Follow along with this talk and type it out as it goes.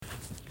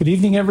Good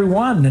evening,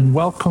 everyone, and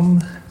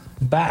welcome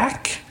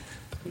back.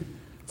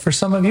 For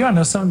some of you, I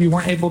know some of you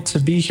weren't able to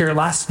be here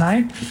last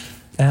night,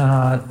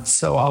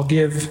 so I'll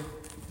give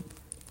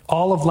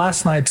all of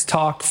last night's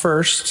talk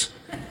first,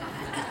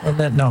 and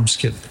then, no, I'm just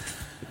kidding.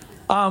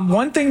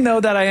 One thing, though,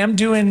 that I am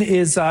doing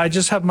is I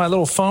just have my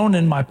little phone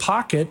in my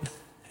pocket,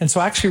 and so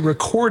I actually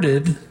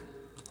recorded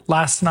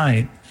last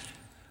night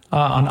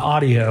on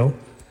audio.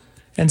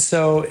 And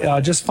so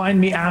just find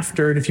me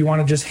after, and if you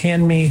want to just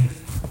hand me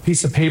a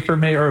piece of paper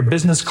or a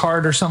business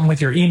card or something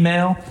with your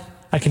email,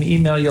 I can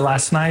email you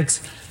last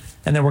night's,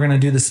 and then we're going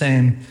to do the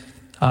same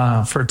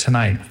for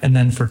tonight and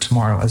then for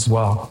tomorrow as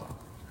well.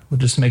 We'll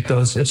just make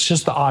those, it's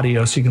just the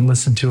audio so you can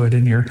listen to it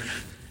in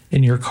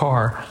your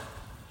car.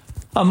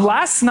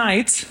 Last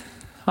night,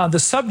 the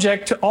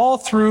subject all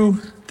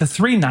through the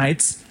 3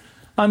 nights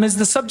is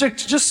the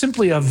subject just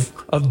simply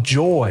of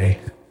joy.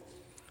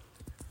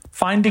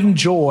 Finding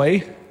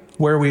joy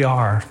where we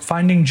are,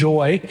 finding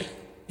joy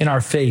in our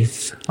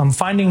faith,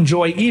 finding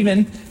joy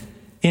even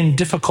in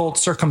difficult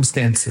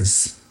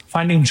circumstances,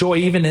 finding joy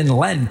even in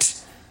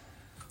Lent.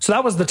 So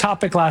that was the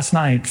topic last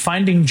night,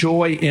 finding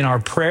joy in our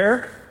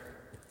prayer,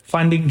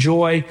 finding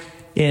joy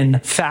in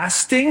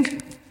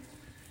fasting,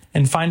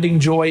 and finding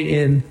joy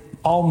in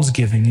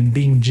almsgiving and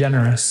being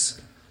generous.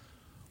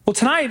 Well,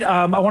 tonight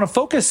I want to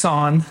focus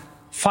on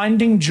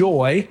finding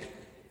joy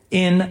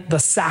in the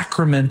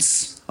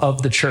sacraments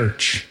of the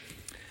church.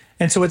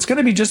 And so it's going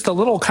to be just a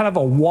little kind of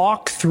a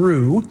walk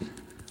through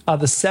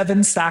the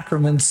 7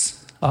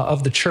 sacraments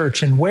of the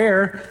church and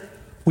where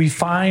we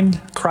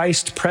find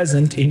Christ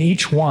present in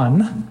each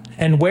one,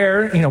 and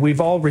where,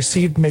 we've all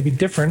received maybe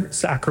different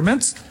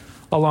sacraments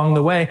along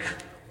the way,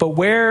 but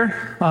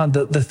where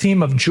the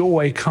theme of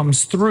joy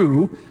comes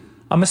through,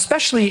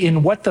 especially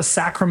in what the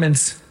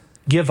sacraments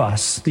give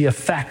us, the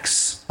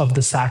effects of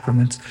the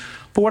sacraments.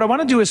 But what I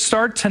want to do is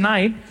start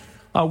tonight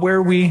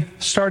where we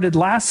started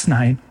last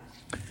night,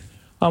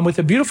 with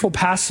a beautiful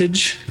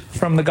passage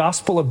from the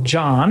Gospel of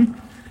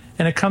John,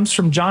 and it comes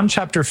from John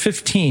chapter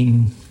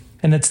 15,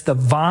 and it's the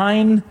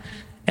vine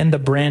and the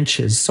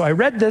branches. So I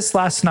read this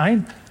last night,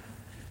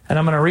 and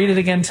I'm going to read it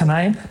again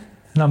tonight,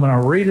 and I'm going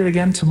to read it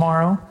again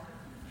tomorrow,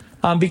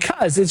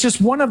 because it's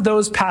just one of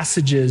those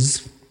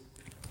passages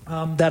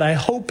that I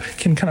hope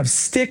can kind of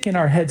stick in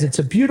our heads. It's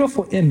a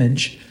beautiful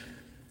image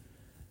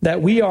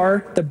that we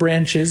are the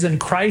branches and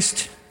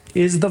Christ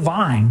is the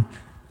vine.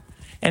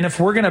 And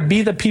if we're going to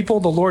be the people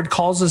the Lord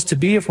calls us to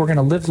be, if we're going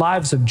to live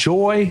lives of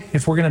joy,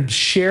 if we're going to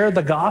share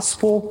the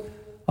gospel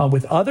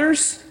with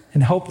others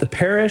and help the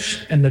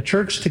parish and the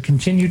church to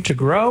continue to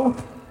grow,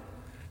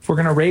 if we're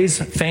going to raise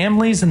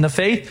families in the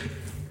faith,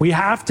 we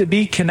have to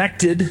be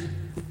connected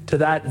to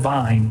that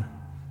vine.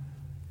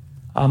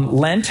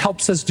 Lent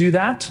helps us do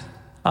that.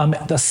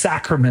 The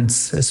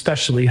sacraments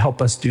especially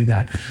help us do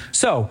that.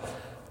 So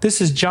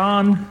this is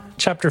John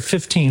chapter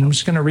 15. I'm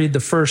just going to read the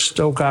first,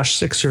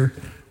 6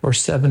 or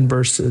 7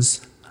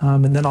 verses,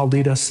 and then I'll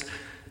lead us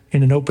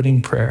in an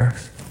opening prayer.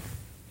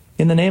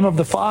 In the name of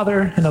the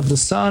Father, and of the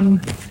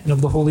Son, and of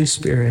the Holy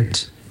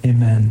Spirit,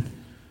 amen.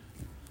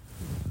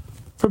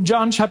 From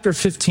John chapter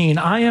 15,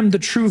 I am the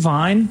true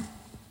vine,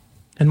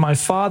 and my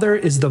Father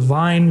is the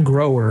vine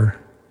grower.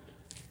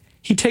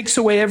 He takes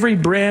away every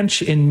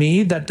branch in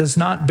me that does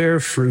not bear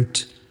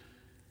fruit,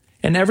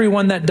 and every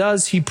one that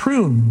does he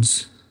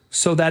prunes,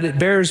 so that it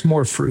bears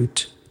more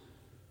fruit.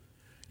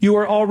 You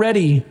are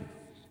already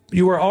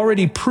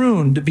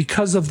pruned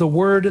because of the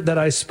word that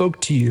I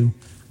spoke to you.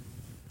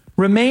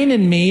 Remain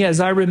in me as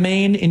I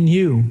remain in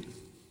you.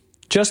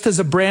 Just as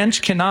a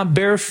branch cannot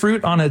bear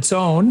fruit on its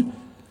own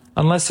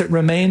unless it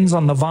remains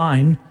on the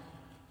vine,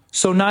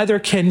 so neither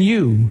can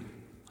you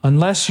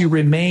unless you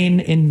remain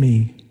in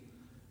me.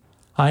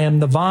 I am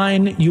the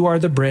vine, you are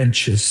the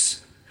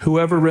branches.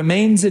 Whoever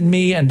remains in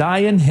me and I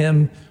in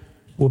him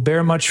will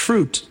bear much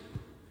fruit,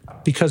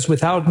 because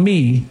without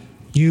me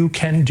you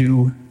can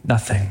do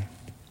nothing.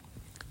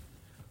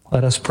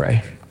 Let us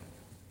pray.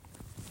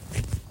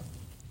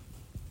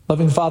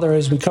 Loving Father,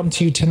 as we come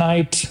to you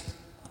tonight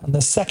on the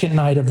 2nd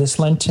night of this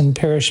Lenten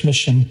parish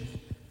mission,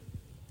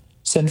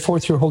 send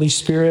forth your Holy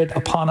Spirit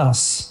upon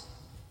us.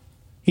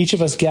 Each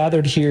of us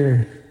gathered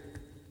here,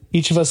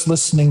 each of us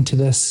listening to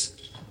this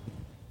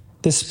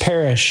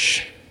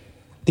parish,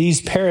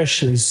 these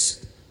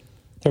parishes,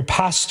 their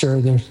pastor,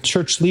 their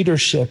church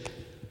leadership,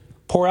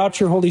 pour out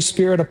your Holy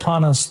Spirit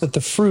upon us that the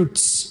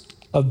fruits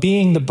of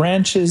being the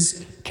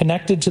branches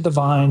connected to the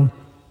vine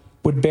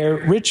would bear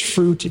rich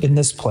fruit in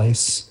this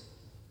place.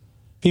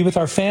 Be with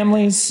our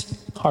families,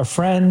 our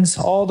friends,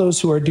 all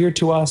those who are dear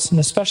to us, and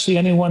especially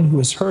anyone who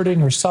is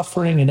hurting or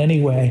suffering in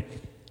any way.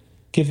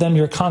 Give them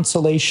your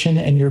consolation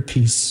and your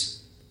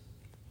peace.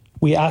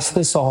 We ask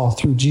this all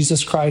through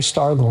Jesus Christ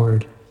our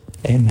Lord.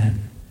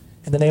 Amen.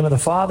 In the name of the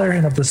Father,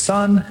 and of the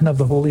Son, and of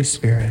the Holy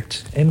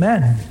Spirit.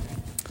 Amen.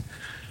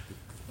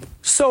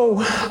 So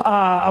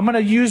I'm going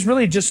to use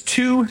really just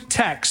 2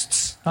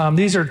 texts.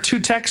 These are 2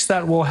 texts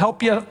that will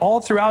help you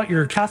all throughout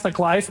your Catholic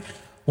life.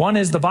 One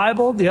is the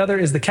Bible, the other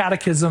is the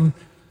Catechism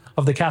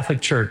of the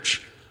Catholic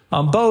Church.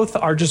 Both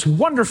are just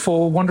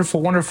wonderful,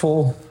 wonderful,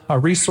 wonderful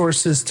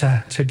resources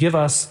to give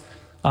us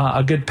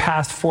a good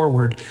path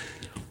forward.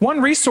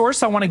 One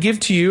resource I want to give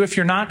to you, if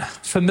you're not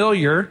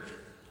familiar,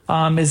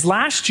 is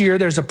last year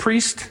there's a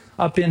priest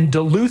up in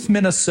Duluth,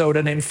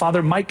 Minnesota named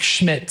Father Mike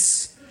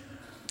Schmitz.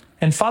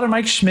 And Father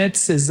Mike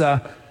Schmitz is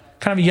kind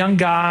of a young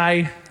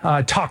guy,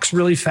 talks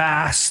really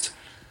fast.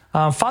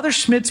 Father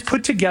Schmitz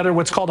put together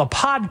what's called a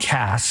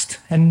podcast,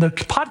 and the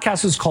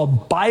podcast is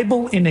called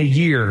Bible in a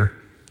Year.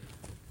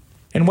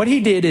 And what he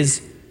did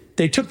is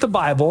they took the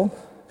Bible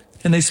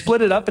and they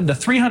split it up into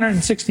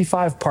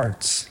 365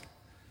 parts.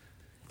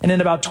 And in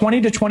about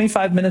 20 to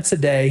 25 minutes a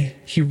day,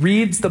 he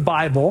reads the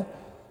Bible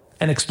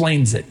and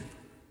explains it.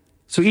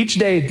 So each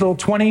day, a little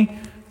 20,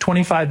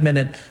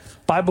 25-minute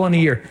Bible in a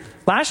Year.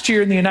 Last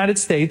year in the United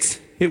States,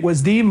 it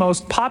was the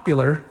most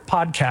popular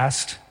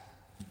podcast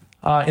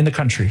in the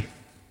country.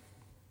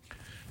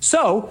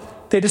 So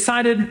they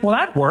decided, well,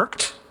 that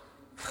worked.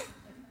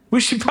 We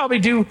should probably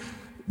do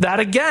that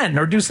again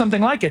or do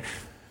something like it.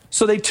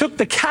 So they took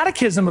the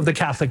Catechism of the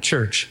Catholic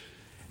Church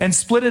and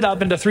split it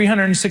up into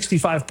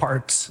 365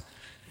 parts.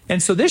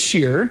 And so this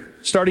year,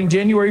 starting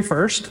January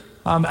 1st,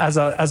 as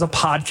a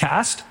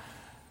podcast,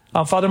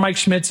 Father Mike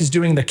Schmitz is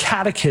doing the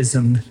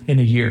Catechism in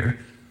a Year.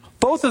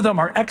 Both of them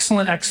are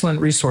excellent,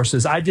 excellent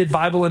resources. I did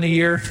Bible in a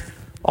Year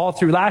all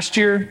through last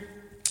year,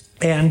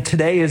 and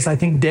today is, I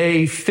think,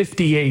 day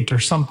 58 or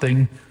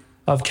something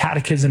of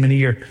Catechism in a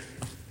Year.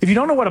 If you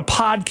don't know what a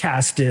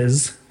podcast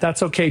is,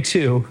 that's okay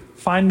too.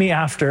 Find me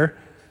after.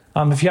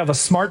 If you have a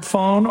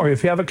smartphone or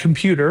if you have a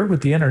computer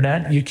with the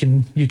internet, you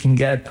can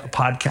get a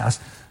podcast.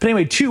 But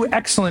anyway, two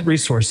excellent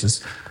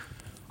resources.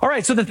 All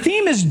right, so the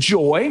theme is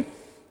joy,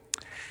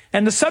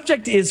 and the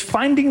subject is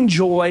finding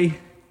joy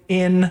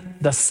in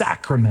the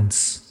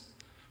sacraments.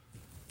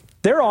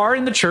 There are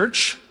in the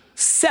church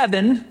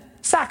 7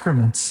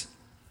 sacraments.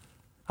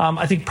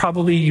 I think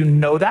probably you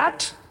know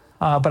that,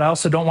 but I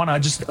also don't want to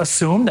just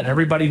assume that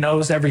everybody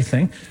knows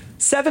everything.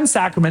 7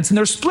 sacraments, and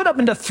they're split up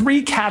into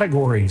 3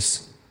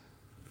 categories.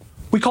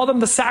 We call them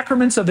the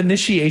sacraments of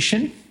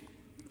initiation,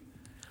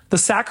 the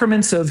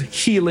sacraments of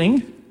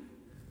healing,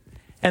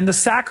 and the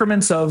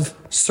sacraments of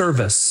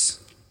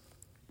service.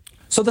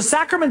 So the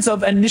sacraments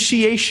of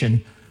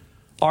initiation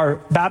are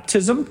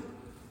baptism,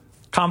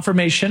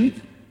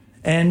 confirmation,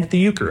 and the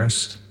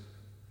Eucharist.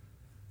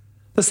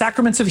 The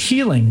sacraments of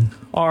healing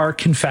are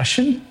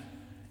confession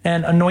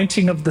and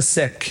anointing of the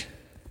sick.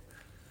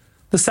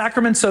 The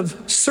sacraments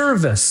of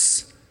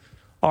service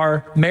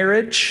are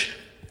marriage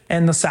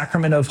and the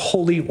sacrament of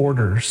holy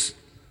orders.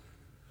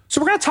 So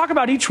we're going to talk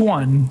about each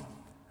one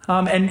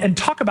and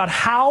talk about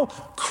how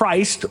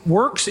Christ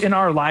works in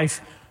our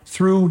life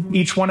through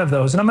each one of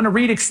those. And I'm going to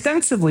read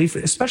extensively,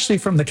 especially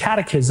from the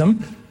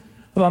Catechism,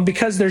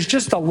 because there's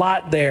just a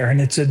lot there,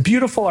 and it's a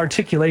beautiful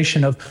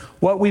articulation of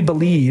what we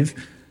believe.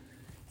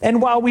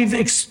 And while we've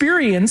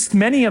experienced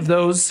many of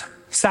those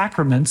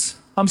sacraments,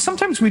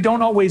 sometimes we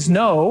don't always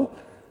know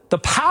the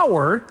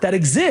power that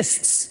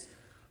exists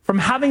from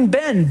having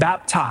been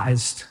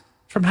baptized,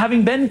 from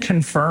having been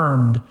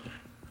confirmed,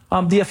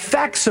 the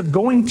effects of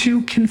going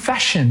to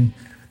confession,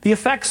 the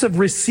effects of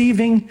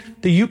receiving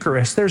the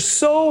Eucharist. There's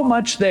so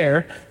much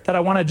there that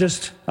I want to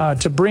just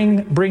to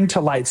bring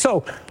to light.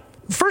 So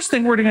first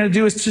thing we're going to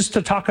do is just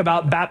to talk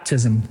about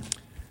baptism.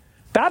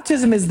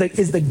 Baptism is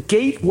the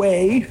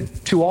gateway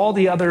to all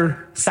the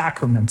other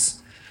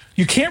sacraments.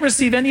 You can't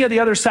receive any of the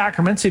other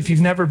sacraments if you've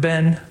never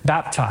been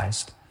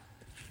baptized.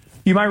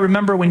 You might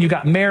remember when you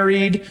got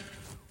married,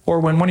 or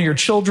when one of your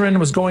children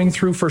was going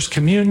through First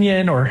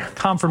Communion or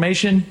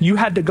confirmation, you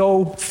had to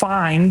go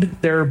find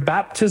their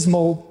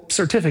baptismal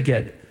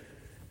certificate.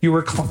 You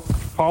were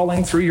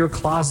crawling through your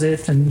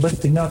closet and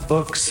lifting up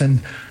books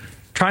and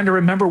trying to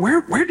remember,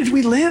 where did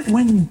we live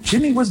when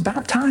Jimmy was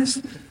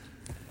baptized?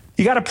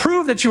 You got to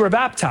prove that you were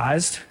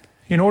baptized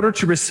in order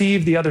to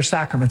receive the other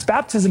sacraments.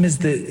 Baptism is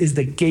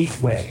the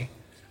gateway.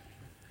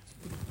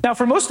 Now,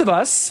 for most of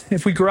us,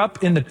 if we grew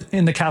up in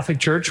the Catholic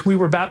Church, we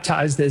were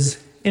baptized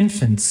as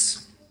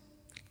infants.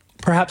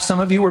 Perhaps some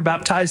of you were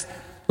baptized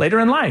later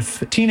in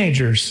life,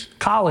 teenagers,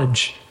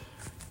 college,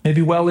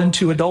 maybe well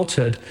into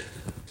adulthood.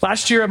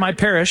 Last year at my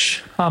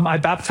parish, I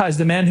baptized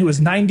a man who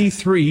was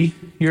 93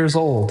 years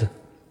old.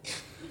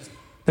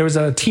 There was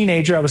a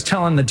teenager, I was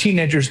telling the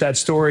teenagers that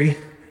story,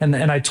 and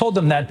I told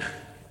them that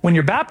when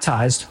you're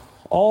baptized,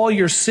 all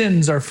your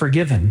sins are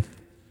forgiven.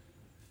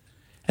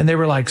 And they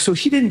were like, so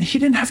he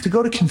didn't have to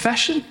go to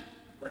confession?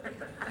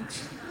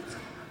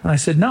 And I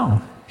said,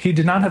 no, he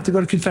did not have to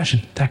go to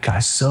confession. That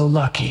guy's so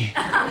lucky.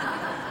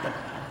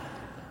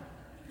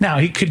 Now,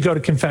 he could go to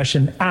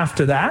confession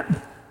after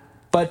that,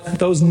 but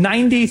those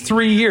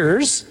 93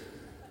 years,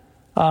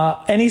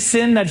 any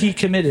sin that he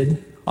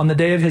committed on the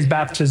day of his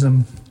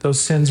baptism, those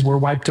sins were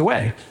wiped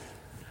away.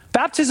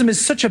 Baptism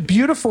is such a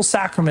beautiful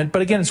sacrament,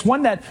 but again, it's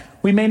one that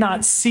we may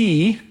not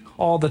see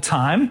all the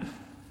time,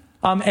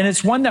 and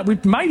it's one that we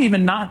might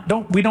even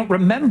we don't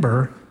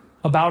remember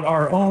about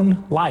our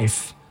own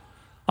life.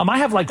 I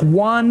have like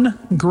one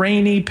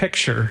grainy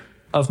picture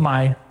of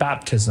my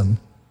baptism.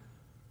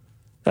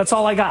 That's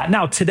all I got.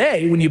 Now,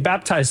 today, when you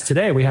baptize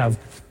today, we have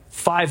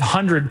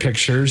 500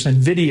 pictures and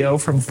video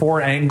from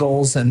 4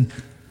 angles, and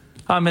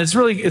it's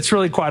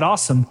really quite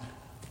awesome.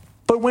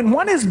 But when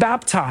one is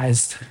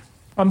baptized,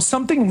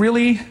 something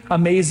really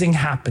amazing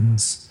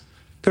happens.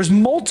 There's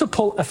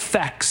multiple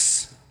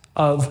effects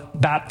of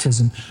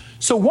baptism.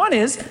 So one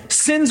is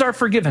sins are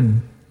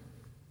forgiven.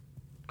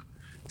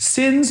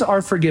 Sins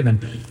are forgiven.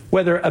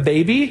 Whether a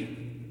baby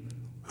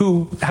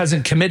who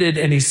hasn't committed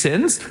any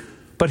sins,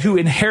 but who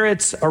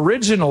inherits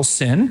original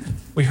sin.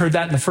 We heard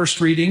that in the first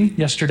reading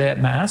yesterday at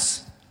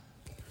Mass.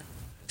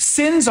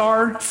 Sins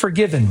are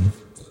forgiven.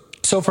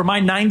 So for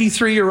my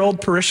 93-year-old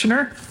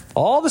parishioner,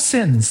 all the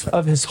sins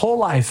of his whole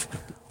life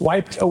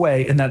wiped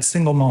away in that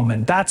single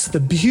moment. That's the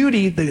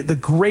beauty, the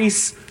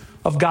grace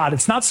of God.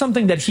 It's not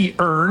something that he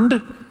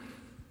earned.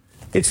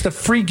 It's the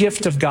free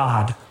gift of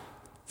God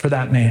for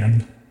that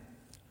man.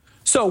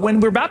 So when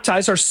we're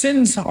baptized, our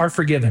sins are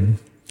forgiven.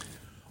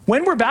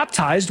 When we're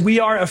baptized, we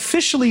are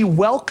officially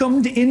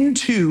welcomed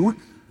into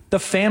the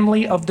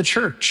family of the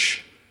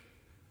church.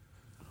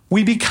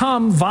 We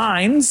become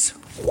vines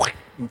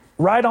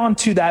right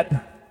onto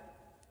that,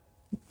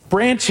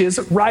 branches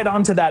right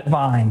onto that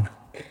vine.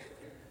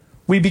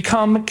 We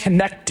become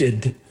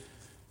connected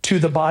to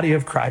the body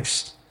of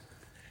Christ.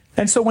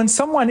 And so when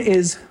someone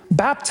is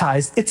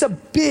baptized, it's a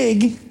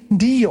big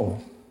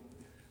deal.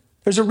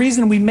 There's a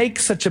reason we make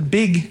such a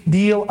big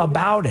deal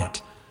about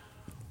it.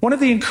 One of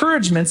the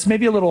encouragements,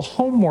 maybe a little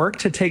homework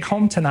to take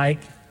home tonight,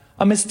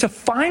 is to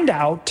find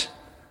out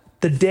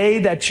the day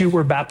that you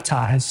were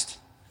baptized.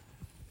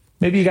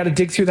 Maybe you got to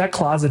dig through that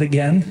closet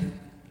again.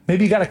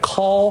 Maybe you got to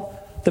call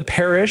the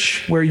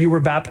parish where you were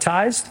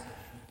baptized.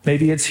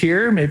 Maybe it's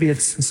here, maybe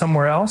it's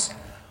somewhere else.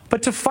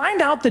 But to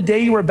find out the day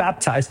you were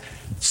baptized,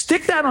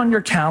 stick that on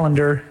your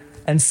calendar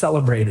and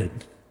celebrate it.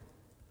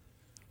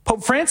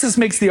 Pope Francis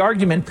makes the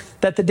argument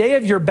that the day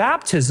of your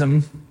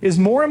baptism is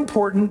more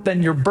important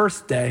than your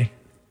birthday.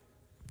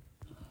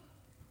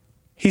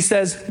 He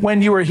says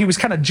he was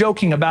kind of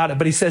joking about it,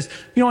 but he says,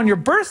 on your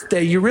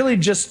birthday, you really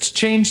just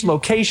changed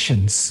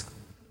locations.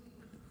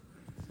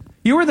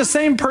 You were the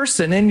same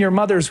person in your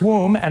mother's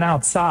womb and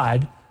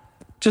outside,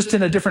 just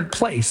in a different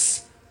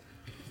place.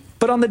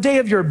 But on the day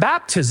of your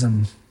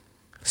baptism,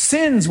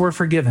 sins were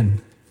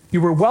forgiven.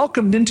 You were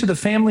welcomed into the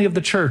family of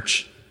the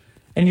church,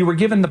 and you were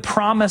given the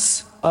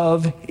promise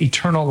of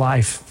eternal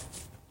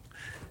life.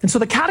 And so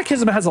the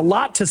Catechism has a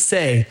lot to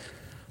say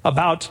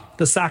about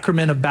the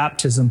sacrament of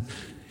baptism.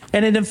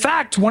 And in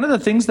fact, one of the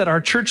things that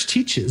our church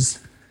teaches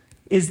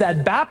is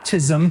that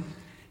baptism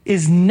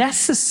is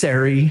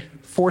necessary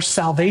for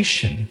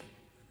salvation.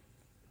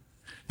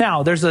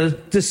 Now, there's a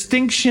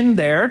distinction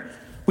there.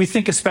 We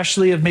think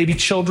especially of maybe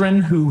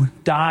children who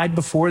died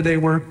before they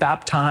were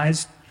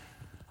baptized.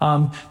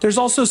 There's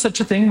also such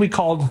a thing we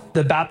call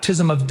the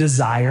baptism of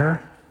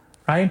desire,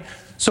 right?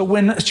 So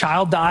when a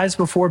child dies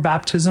before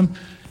baptism,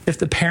 if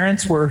the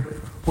parents were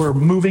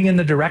moving in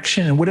the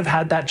direction and would have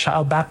had that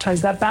child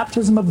baptized, that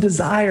baptism of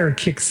desire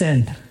kicks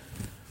in.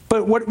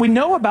 But what we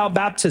know about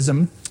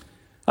baptism,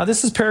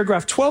 this is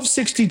paragraph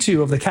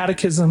 1262 of the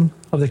Catechism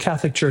of the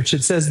Catholic Church.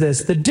 It says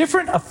this: the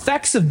different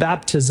effects of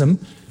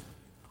baptism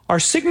are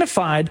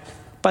signified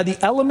by the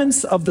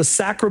elements of the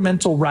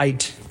sacramental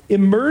rite.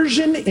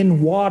 Immersion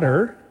in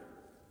water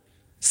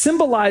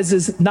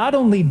symbolizes not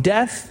only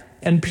death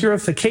and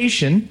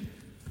purification,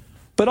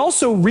 but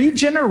also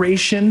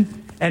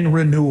regeneration and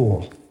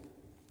renewal.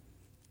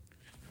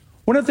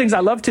 One of the things I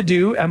love to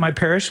do at my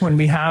parish when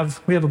we have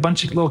a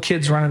bunch of little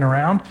kids running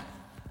around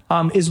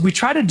is we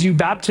try to do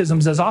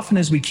baptisms as often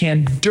as we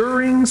can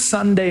during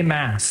Sunday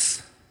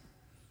Mass.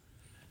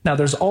 Now,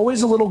 there's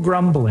always a little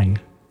grumbling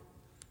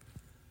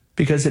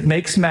because it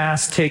makes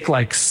Mass take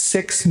like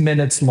 6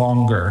 minutes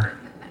longer.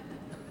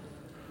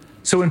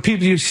 So when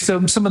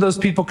some of those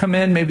people come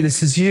in, maybe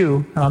this is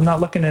you, I'm not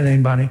looking at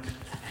anybody.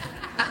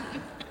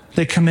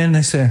 They come in,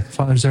 they say,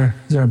 Father, is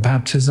there a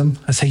baptism?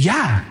 I say,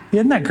 yeah,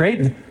 isn't that great?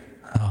 And,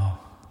 oh.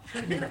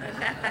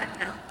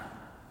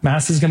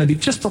 Mass is going to be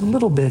just a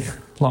little bit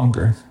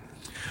longer.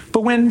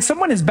 But when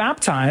someone is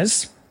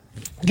baptized,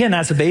 again,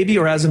 as a baby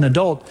or as an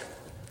adult,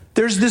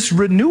 there's this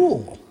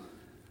renewal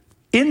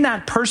in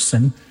that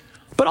person,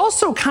 but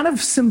also kind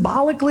of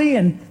symbolically,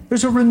 and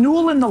there's a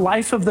renewal in the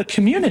life of the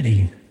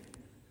community.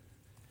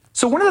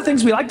 So one of the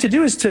things we like to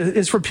do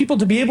is for people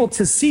to be able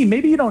to see,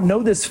 maybe you don't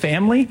know this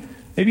family,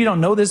 maybe you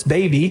don't know this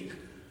baby,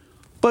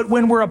 but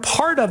when we're a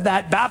part of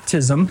that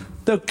baptism,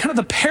 the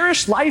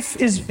parish life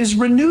is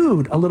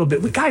renewed a little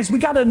bit. Guys, we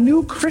got a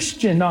new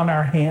Christian on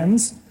our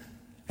hands,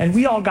 and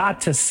we all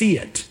got to see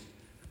it.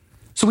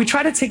 So we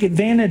try to take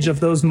advantage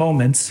of those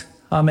moments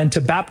and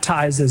to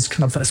baptize as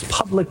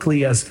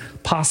publicly as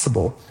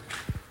possible.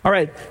 All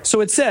right,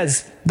 so it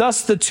says,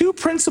 thus the two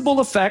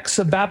principal effects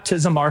of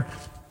baptism are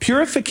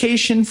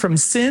purification from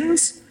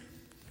sins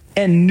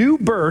and new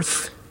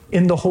birth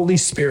in the Holy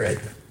Spirit.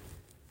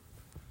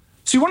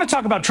 So you want to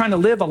talk about trying to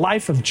live a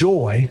life of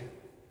joy.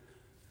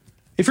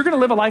 If you're going to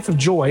live a life of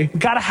joy, you've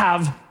got to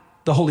have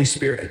the Holy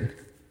Spirit.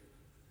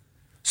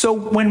 So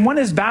when one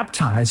is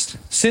baptized,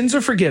 sins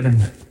are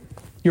forgiven,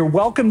 You're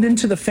welcomed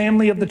into the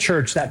family of the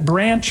church, that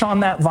branch on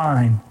that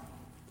vine.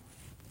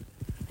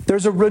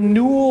 There's a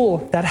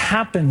renewal that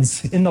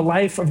happens in the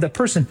life of the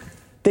person.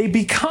 They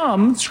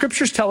become,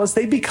 scriptures tell us,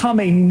 they become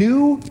a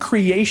new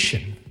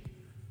creation.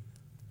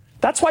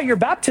 That's why your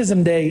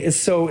baptism day is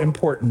so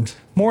important,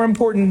 more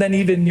important than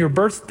even your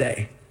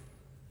birthday.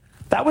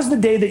 That was the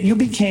day that you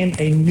became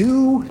a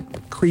new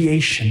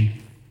creation.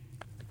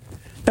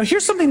 Now,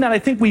 here's something that I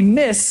think we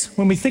miss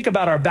when we think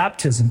about our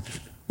baptism.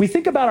 We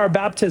think about our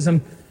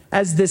baptism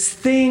as this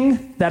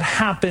thing that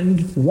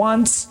happened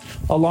once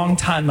a long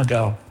time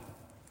ago.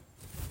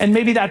 And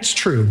maybe that's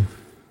true.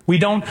 We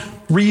don't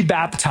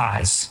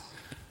rebaptize.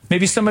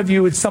 Maybe some of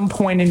you at some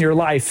point in your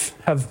life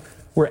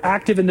were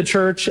active in the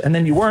church, and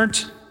then you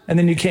weren't, and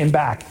then you came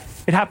back.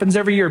 It happens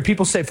every year.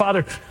 People say,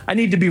 Father, I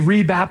need to be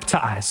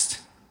rebaptized.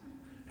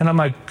 And I'm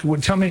like, well,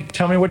 tell me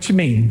what you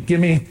mean. Give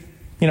me,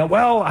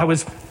 well, I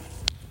was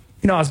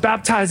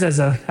baptized as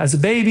a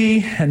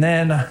baby, and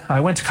then I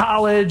went to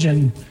college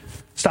and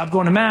stopped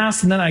going to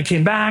mass, and then I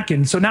came back,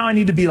 and so now I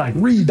need to be like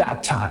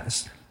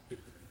rebaptized.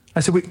 I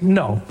said,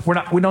 no,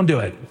 we don't do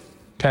it,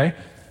 okay?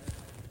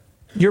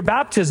 Your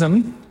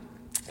baptism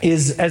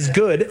is as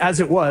good as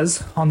it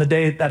was on the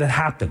day that it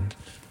happened.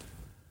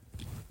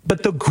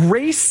 But the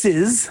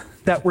graces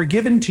that were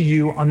given to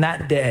you on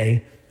that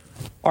day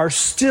are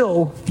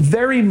still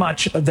very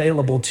much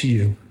available to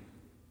you.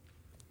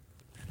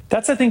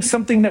 That's, I think,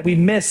 something that we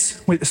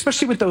miss,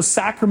 especially with those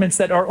sacraments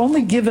that are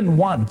only given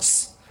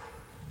once.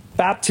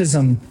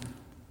 Baptism,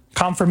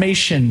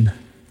 confirmation,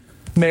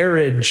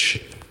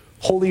 marriage,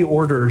 holy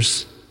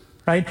orders,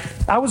 right?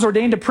 I was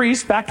ordained a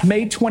priest back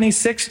May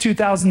 26,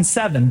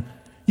 2007.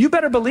 You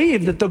better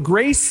believe that the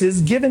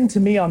graces given to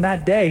me on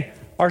that day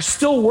are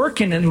still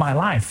working in my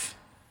life.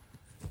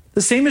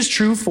 The same is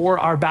true for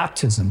our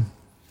baptism.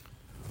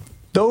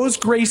 Those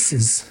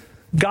graces,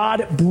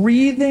 God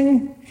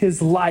breathing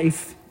his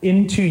life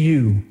into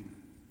you,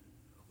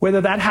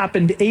 whether that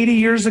happened 80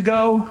 years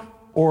ago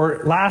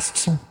or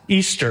last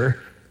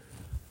Easter,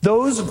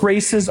 those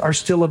graces are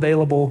still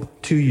available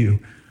to you.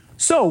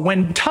 So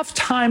when tough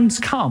times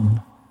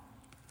come,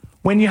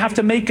 when you have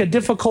to make a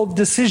difficult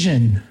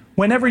decision,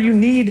 whenever you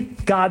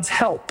need God's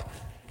help,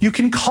 you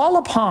can call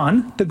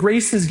upon the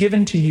graces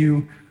given to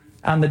you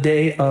on the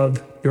day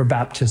of your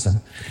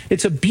baptism.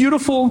 It's a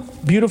beautiful,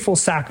 beautiful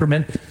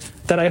sacrament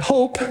that I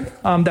hope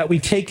that we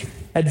take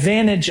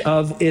advantage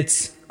of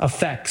its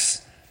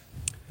effects.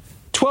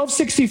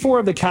 1264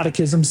 of the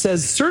Catechism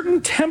says,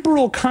 certain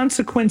temporal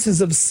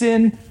consequences of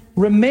sin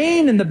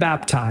remain in the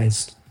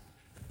baptized,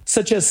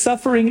 such as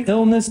suffering,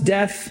 illness,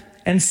 death,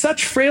 and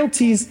such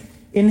frailties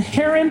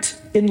inherent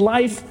in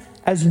life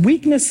as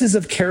weaknesses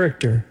of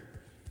character.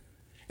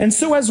 And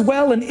so as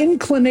well an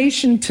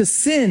inclination to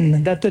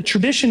sin that the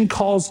tradition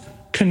calls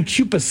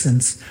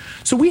concupiscence.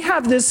 So we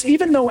have this,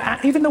 even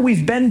though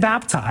we've been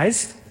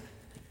baptized,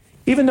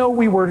 even though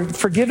we were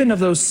forgiven of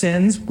those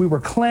sins, we were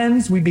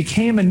cleansed, we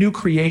became a new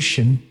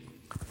creation,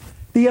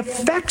 the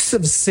effects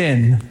of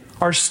sin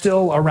are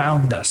still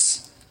around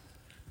us.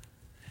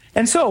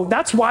 And so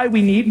that's why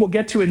we'll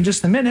get to it in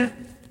just a minute,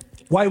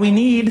 why we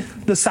need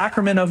the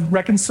sacrament of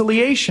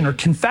reconciliation or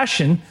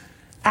confession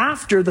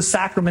after the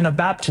sacrament of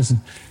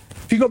baptism.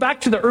 If you go back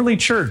to the early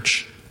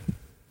church,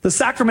 the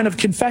sacrament of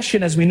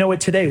confession as we know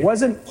it today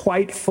wasn't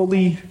quite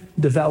fully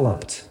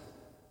developed.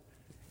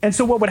 And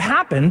so what would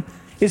happen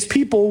is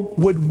people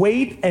would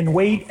wait and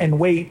wait and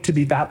wait to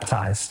be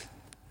baptized.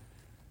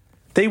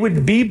 They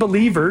would be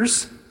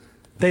believers.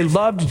 They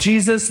loved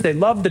Jesus. They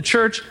loved the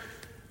church.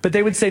 But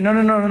they would say,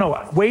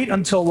 no. Wait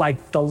until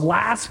like the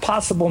last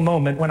possible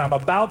moment when I'm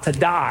about to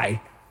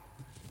die,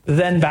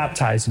 then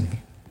baptize me.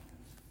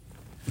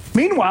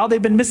 Meanwhile,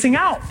 they've been missing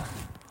out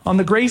on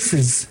the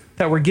graces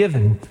that were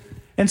given.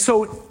 And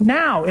so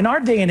now, in our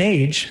day and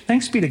age,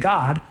 thanks be to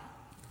God,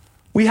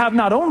 we have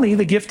not only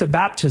the gift of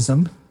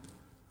baptism,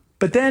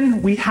 but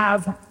then we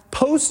have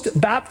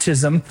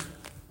post-baptism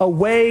a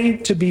way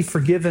to be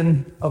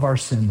forgiven of our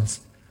sins.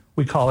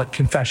 We call it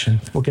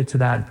confession. We'll get to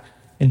that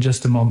in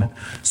just a moment.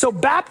 So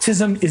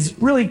baptism is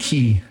really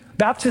key.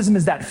 Baptism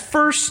is that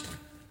first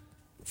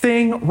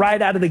thing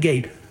right out of the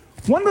gate.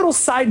 One little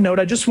side note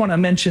I just want to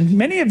mention,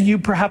 many of you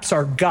perhaps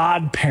are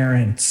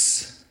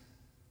godparents.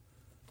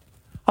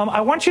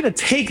 I want you to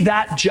take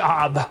that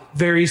job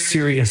very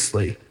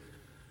seriously.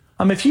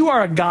 If you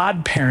are a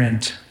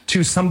godparent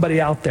to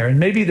somebody out there, and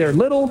maybe they're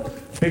little,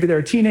 maybe they're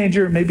a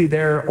teenager, maybe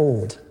they're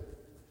old,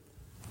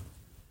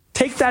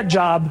 take that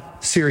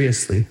job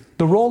seriously.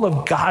 The role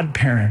of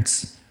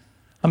godparents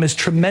is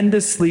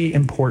tremendously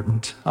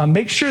important.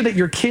 Make sure that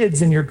your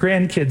kids and your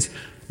grandkids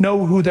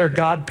know who their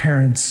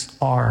godparents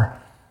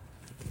are.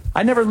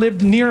 I never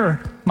lived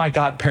near my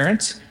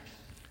godparents,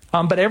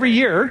 but every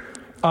year,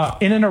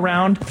 in and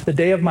around the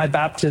day of my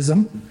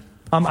baptism,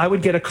 I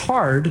would get a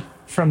card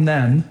from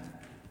them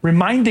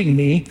reminding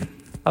me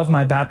of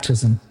my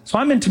baptism. So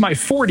I'm into my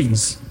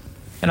 40s,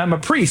 and I'm a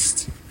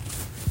priest,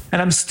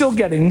 and I'm still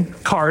getting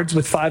cards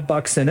with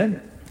 $5 in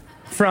it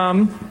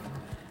from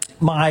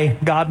my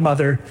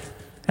godmother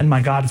and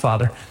my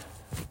godfather.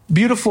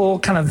 beautiful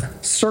kind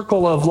of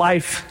circle of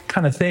life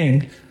kind of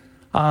thing.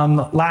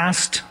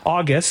 Last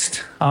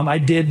August, I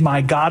did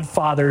my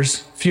godfather's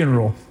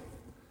funeral.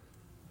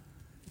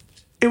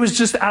 It was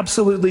just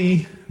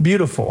absolutely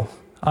beautiful.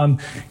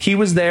 He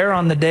was there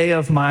on the day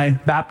of my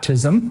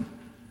baptism,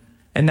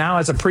 and now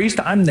as a priest,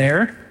 I'm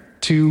there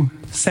to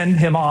send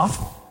him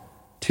off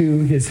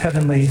to his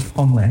heavenly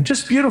homeland.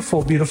 Just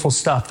beautiful, beautiful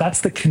stuff.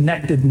 That's the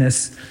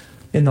connectedness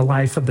in the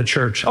life of the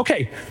church.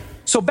 Okay,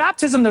 so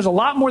baptism, there's a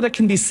lot more that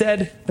can be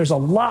said. There's a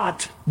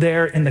lot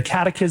there in the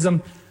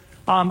catechism.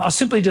 I'll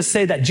simply just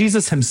say that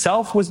Jesus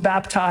himself was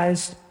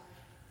baptized.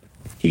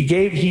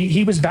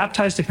 He was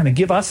baptized to kind of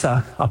give us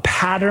a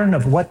pattern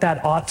of what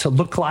that ought to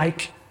look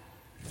like.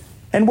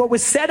 And what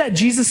was said at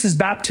Jesus'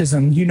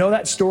 baptism, you know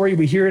that story,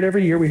 we hear it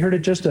every year. We heard it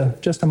just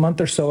a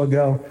month or so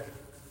ago.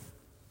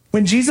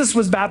 When Jesus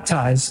was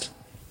baptized,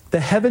 the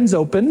heavens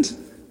opened,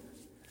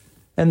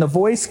 and the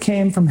voice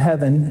came from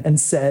heaven and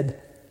said,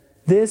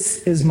 "This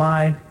is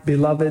my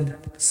beloved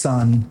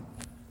Son,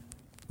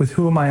 with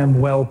whom I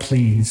am well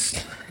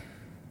pleased."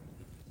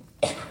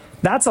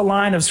 That's a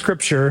line of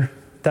scripture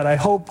that I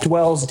hope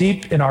dwells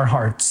deep in our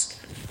hearts,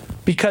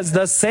 because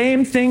the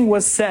same thing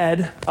was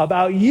said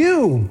about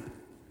you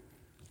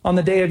on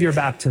the day of your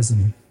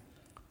baptism.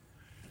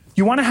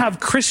 You want to have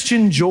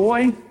Christian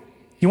joy?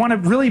 You want to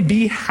really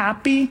be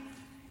happy,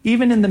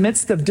 even in the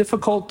midst of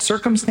difficult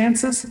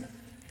circumstances?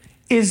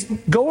 Is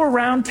go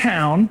around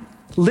town,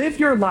 live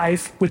your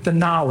life with the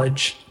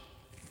knowledge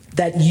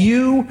that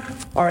you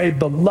are a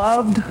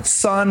beloved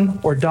son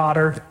or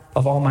daughter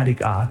of Almighty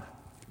God.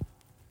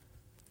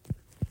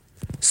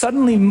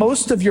 Suddenly,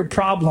 most of your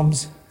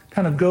problems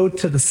kind of go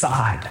to the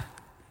side.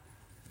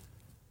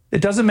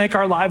 It doesn't make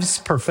our lives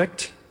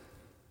perfect.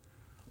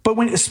 But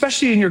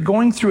especially when you're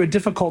going through a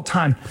difficult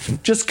time,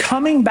 just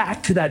coming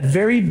back to that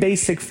very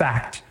basic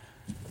fact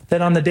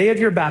that on the day of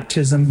your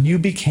baptism, you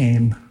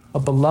became a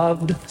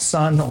beloved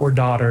son or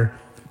daughter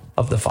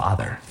of the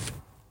Father.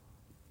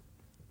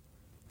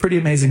 Pretty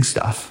amazing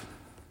stuff.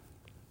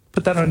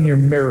 Put that on your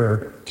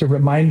mirror to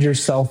remind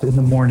yourself in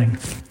the morning.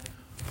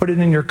 Put it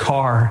in your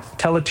car.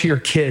 Tell it to your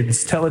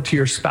kids. Tell it to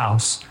your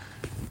spouse.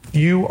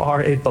 You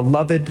are a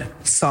beloved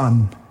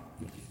son.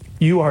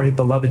 You are a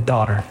beloved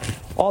daughter.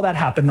 All that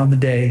happened on the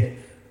day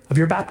of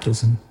your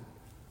baptism.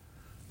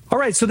 All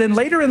right, so then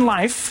later in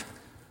life,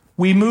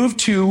 we move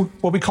to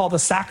what we call the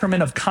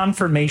sacrament of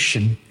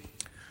confirmation.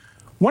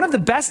 One of the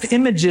best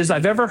images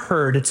I've ever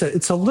heard,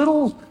 it's a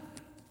little,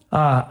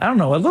 a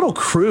little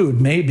crude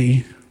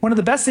maybe. One of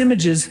the best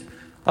images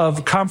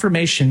of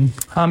confirmation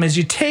is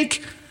you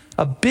take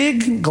a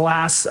big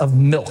glass of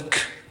milk.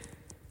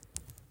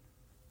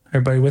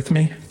 Everybody with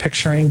me?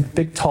 Picturing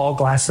big, tall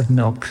glass of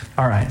milk.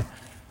 All right.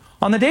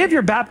 On the day of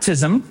your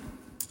baptism,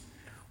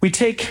 we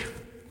take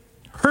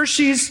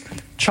Hershey's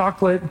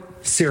chocolate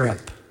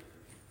syrup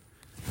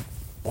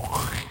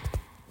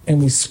and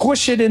we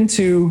squish it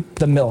into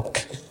the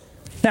milk.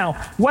 Now,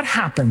 what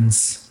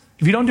happens?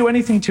 If you don't do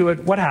anything to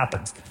it, what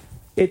happens?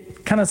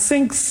 It kind of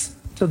sinks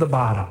to the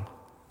bottom.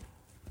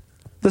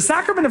 The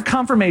sacrament of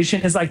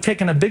confirmation is like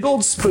taking a big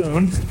old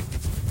spoon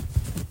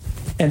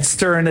and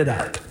stirring it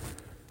up.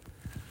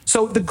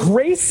 So the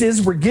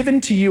graces were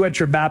given to you at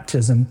your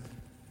baptism,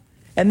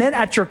 and then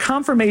at your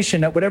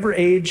confirmation, at whatever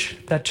age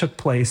that took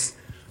place,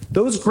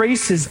 those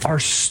graces are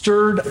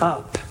stirred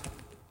up.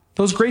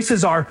 Those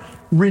graces are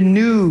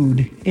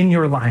renewed in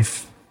your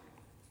life.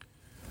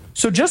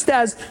 So just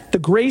as the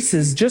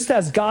graces, just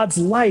as God's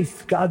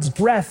life, God's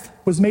breath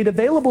was made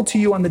available to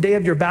you on the day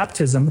of your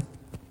baptism,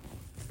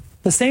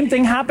 the same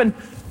thing happened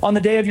on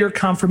the day of your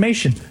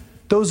confirmation.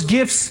 Those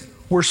gifts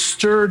were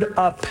stirred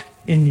up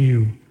in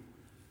you.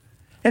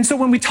 And so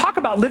when we talk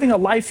about living a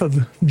life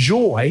of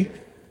joy,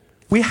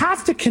 we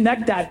have to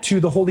connect that to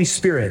the Holy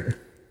Spirit.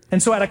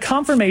 And so at a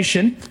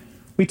confirmation,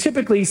 we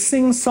typically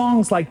sing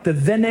songs like the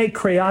Veni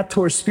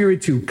Creator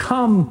Spiritu,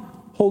 Come,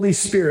 Holy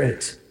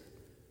Spirit.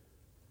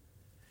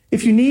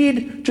 If you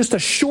need just a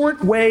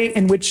short way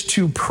in which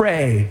to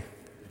pray,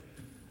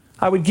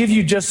 I would give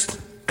you just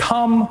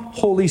Come,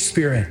 Holy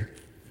Spirit.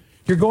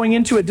 You're going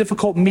into a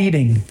difficult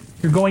meeting.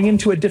 You're going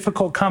into a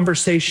difficult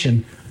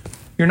conversation.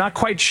 You're not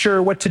quite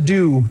sure what to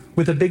do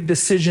with a big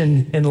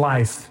decision in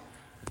life.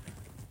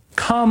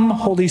 Come,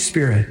 Holy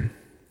Spirit.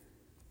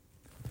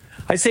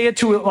 I say it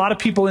to a lot of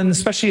people,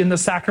 especially in the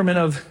sacrament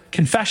of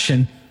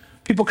confession.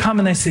 People come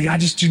and they say, I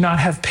just do not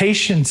have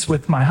patience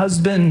with my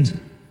husband,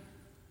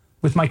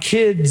 with my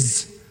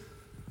kids.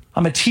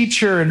 I'm a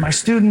teacher and my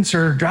students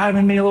are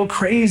driving me a little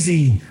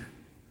crazy.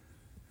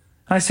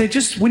 I say,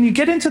 just when you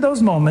get into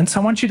those moments,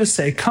 I want you to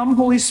say, Come,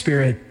 Holy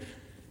Spirit,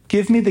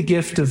 give me the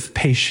gift of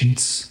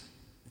patience.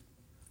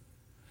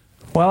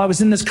 Well, I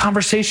was in this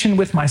conversation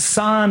with my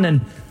son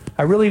and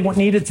I really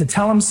needed to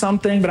tell him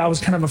something, but I was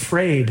kind of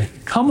afraid.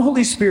 Come,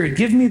 Holy Spirit,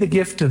 give me the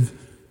gift of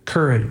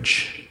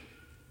courage.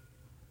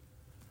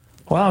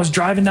 Well, I was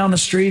driving down the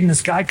street and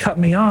this guy cut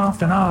me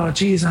off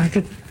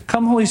and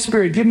come, Holy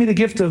Spirit, give me the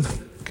gift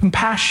of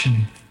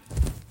compassion.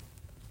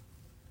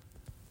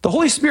 The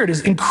Holy Spirit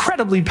is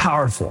incredibly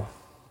powerful.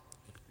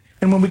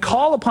 And when we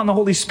call upon the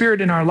Holy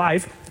Spirit in our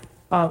life,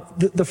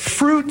 the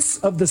fruits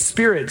of the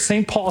Spirit,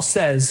 St. Paul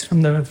says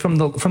from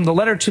the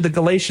letter to the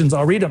Galatians,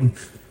 I'll read them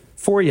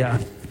for you.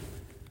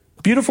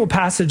 Beautiful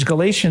passage,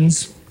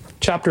 Galatians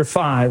chapter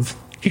 5.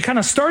 He kind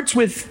of starts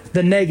with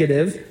the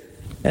negative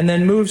and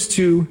then moves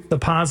to the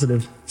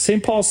positive.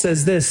 St. Paul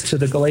says this to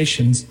the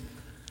Galatians: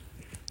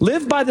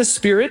 live by the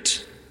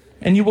Spirit,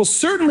 and you will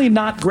certainly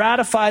not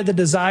gratify the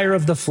desire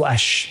of the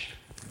flesh.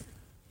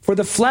 For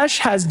the flesh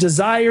has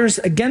desires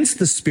against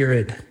the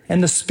Spirit,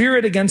 and the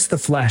Spirit against the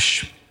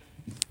flesh.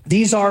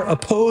 These are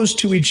opposed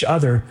to each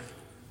other,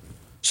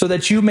 so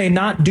that you may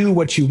not do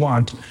what you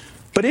want.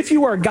 But if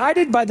you are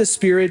guided by the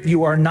Spirit,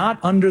 you are not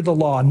under the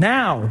law.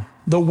 Now,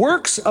 the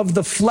works of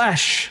the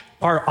flesh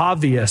are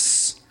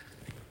obvious.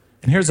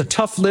 And here's a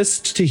tough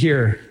list to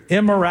hear: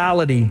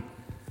 immorality,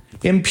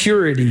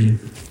 impurity,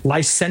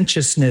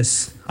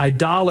 licentiousness,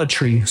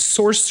 idolatry,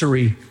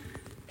 sorcery,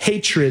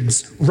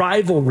 hatreds,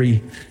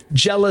 rivalry,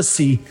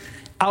 jealousy,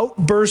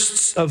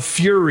 outbursts of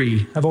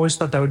fury. I've always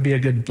thought that would be a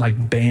good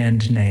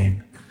band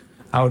name.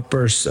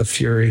 Outbursts of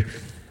fury.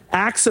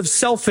 Acts of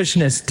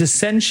selfishness,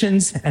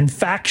 dissensions and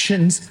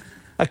factions,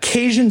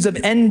 occasions of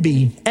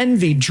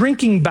envy,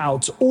 drinking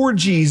bouts,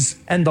 orgies,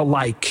 and the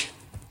like.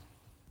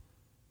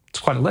 It's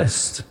quite a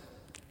list.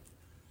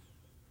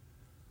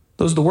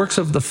 Those are the works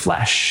of the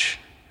flesh.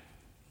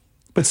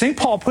 But St.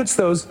 Paul puts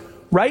those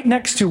right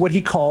next to what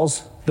he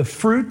calls the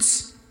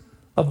fruits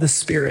of the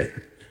Spirit.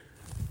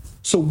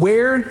 So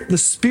where the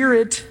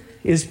Spirit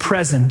is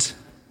present,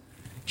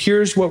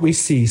 here's what we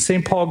see.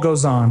 St. Paul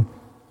goes on.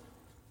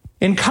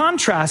 In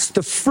contrast,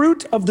 the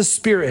fruit of the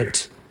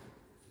Spirit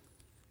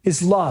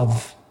is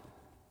love,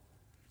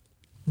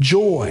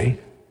 joy,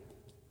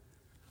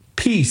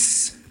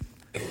 peace,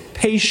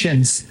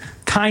 patience,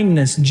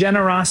 kindness,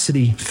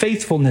 generosity,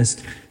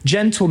 faithfulness,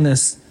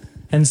 gentleness,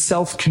 and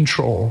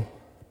self-control.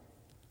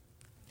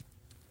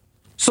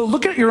 So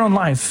look at your own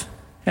life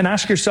and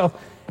ask yourself,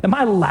 am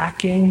I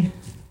lacking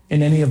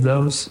in any of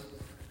those?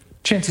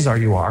 Chances are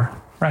you are,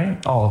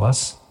 right? All of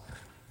us.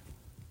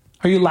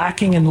 Are you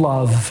lacking in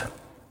love?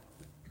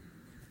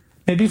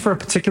 Maybe for a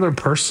particular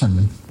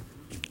person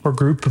or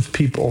group of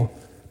people.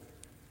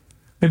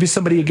 Maybe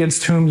somebody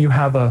against whom you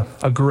have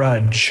a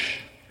grudge.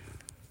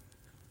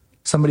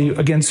 Somebody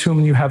against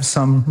whom you have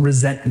some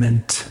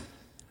resentment.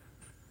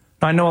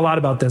 Now, I know a lot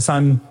about this.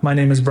 My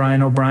name is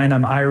Brian O'Brien.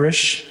 I'm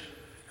Irish.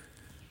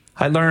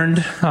 I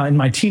learned in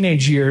my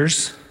teenage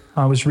years,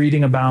 I was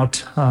reading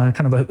about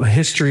kind of a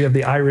history of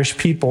the Irish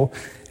people.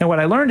 And what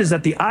I learned is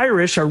that the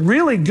Irish are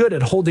really good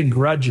at holding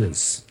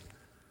grudges.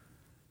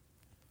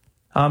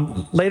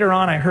 Later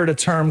on, I heard a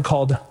term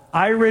called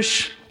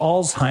Irish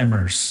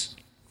Alzheimer's.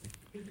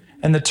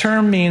 And the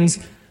term means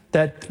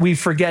that we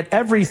forget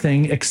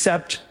everything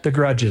except the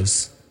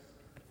grudges.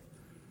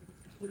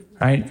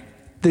 Right?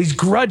 These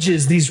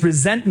grudges, these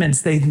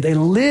resentments, they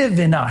live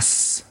in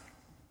us.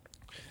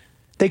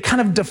 They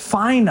kind of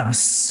define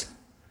us.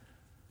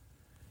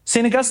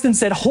 St. Augustine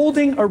said,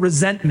 holding a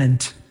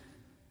resentment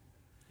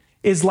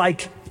is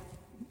like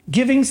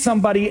giving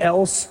somebody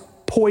else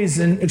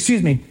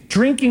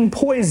drinking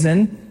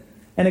poison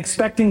and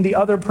expecting the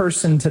other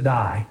person to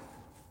die.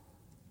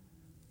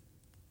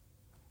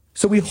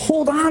 So we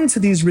hold on to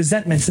these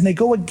resentments and they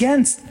go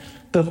against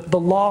the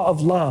law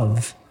of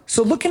love.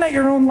 So looking at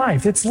your own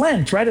life, it's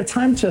Lent, right? A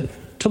time to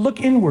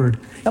look inward.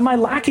 Am I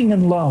lacking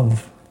in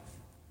love?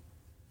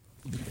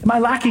 Am I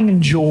lacking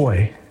in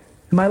joy?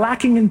 Am I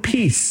lacking in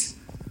peace,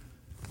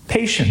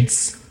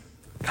 patience,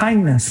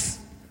 kindness,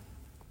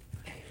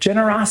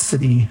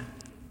 generosity,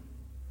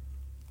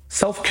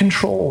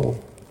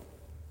 self-control?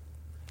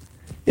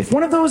 If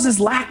one of those is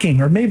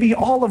lacking, or maybe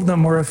all of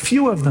them or a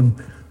few of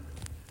them,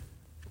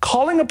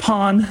 calling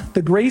upon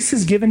the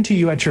graces given to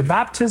you at your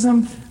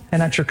baptism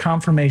and at your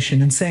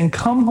confirmation and saying,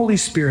 come, Holy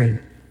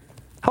Spirit,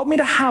 help me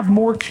to have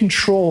more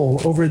control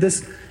over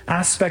this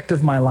aspect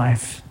of my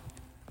life.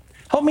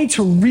 Help me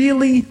to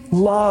really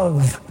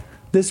love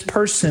this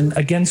person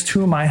against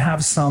whom I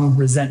have some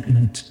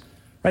resentment.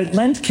 Right?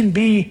 Lent can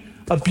be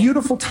a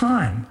beautiful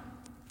time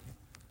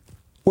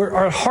where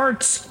our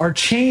hearts are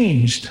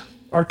changed,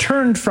 are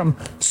turned from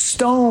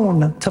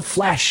stone to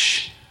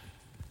flesh.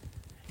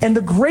 And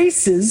the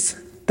graces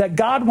that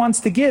God wants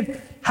to give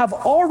have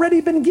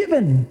already been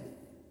given.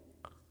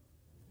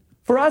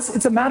 For us,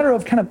 it's a matter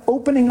of kind of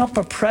opening up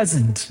a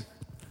present.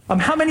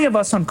 How many of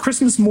us on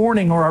Christmas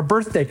morning or our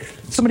birthday,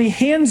 somebody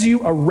hands you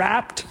a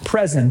wrapped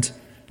present,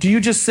 do you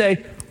just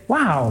say,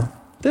 wow,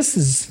 this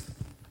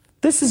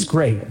is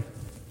great?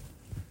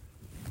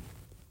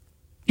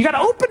 You got to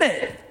open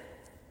it.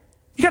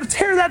 You got to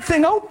tear that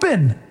thing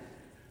open,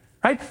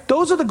 right?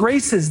 Those are the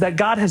graces that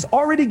God has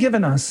already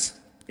given us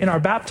in our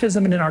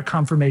baptism and in our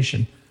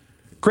confirmation.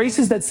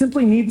 Graces that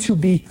simply need to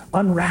be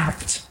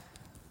unwrapped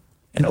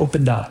and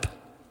opened up.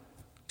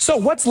 So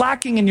what's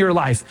lacking in your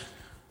life?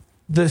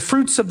 The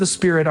fruits of the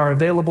Spirit are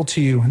available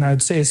to you. And I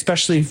would say,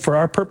 especially for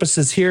our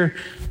purposes here,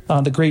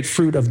 the great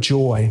fruit of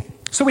joy.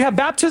 So we have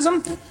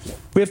baptism,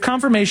 we have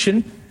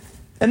confirmation,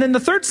 And then the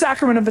third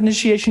sacrament of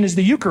initiation is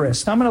the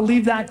Eucharist. I'm going to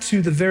leave that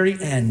to the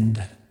very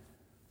end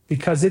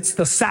because it's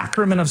the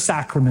sacrament of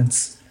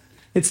sacraments.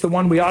 It's the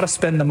one we ought to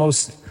spend the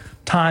most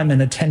time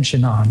and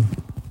attention on.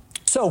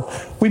 So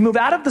we move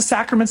out of the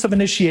sacraments of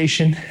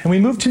initiation and we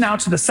move now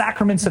to the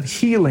sacraments of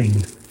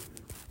healing.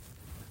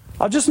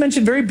 I'll just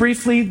mention very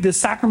briefly the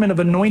sacrament of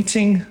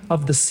anointing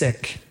of the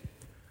sick.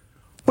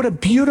 What a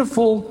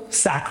beautiful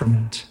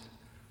sacrament.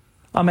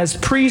 As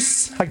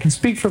priests, I can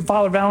speak for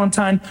Father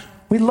Valentine,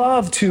 we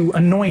love to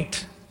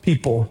anoint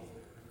people.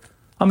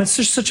 It's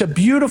just such a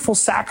beautiful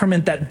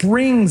sacrament that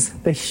brings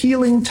the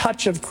healing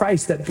touch of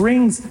Christ, that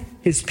brings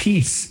his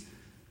peace.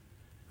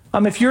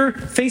 If you're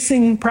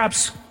facing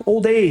perhaps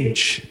old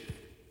age,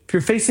 if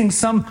you're facing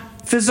some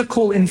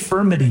physical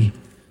infirmity,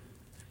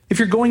 if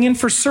you're going in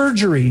for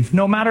surgery,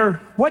 no matter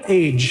what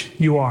age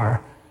you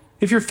are,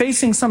 if you're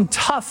facing some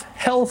tough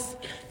health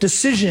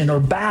decision or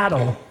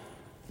battle,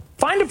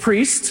 find a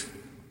priest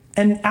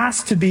and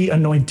ask to be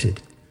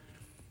anointed.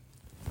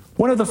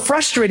 One of the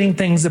frustrating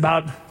things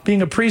about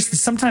being a priest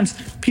is sometimes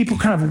people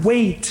kind of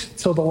wait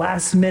till the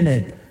last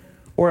minute,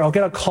 or I'll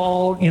get a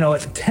call,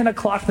 at 10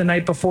 o'clock the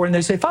night before, and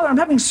they say, Father, I'm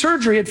having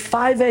surgery at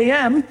 5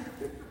 a.m.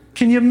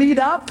 Can you meet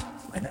up?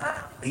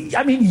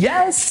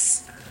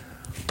 Yes,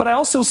 but I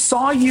also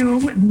saw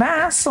you at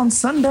Mass on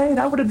Sunday.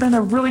 That would have been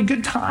a really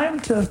good time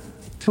to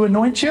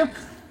anoint you.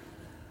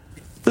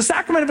 The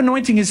sacrament of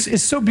anointing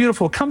is so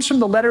beautiful. It comes from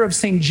the letter of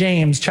St.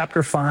 James,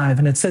 chapter 5,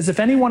 and it says,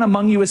 if anyone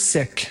among you is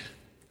sick,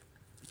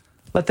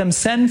 let them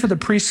send for the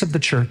priests of the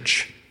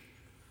church.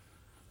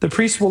 The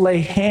priest will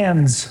lay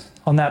hands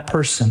on that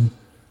person.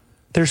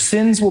 Their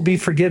sins will be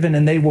forgiven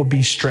and they will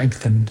be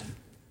strengthened.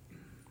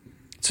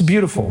 It's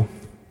beautiful,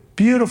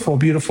 beautiful,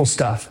 beautiful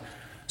stuff.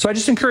 So I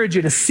just encourage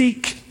you to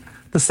seek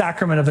the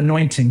sacrament of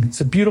anointing. It's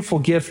a beautiful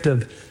gift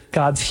of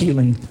God's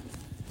healing.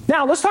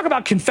 Now let's talk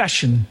about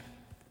confession.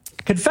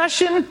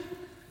 Confession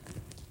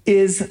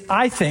is,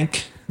 I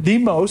think, the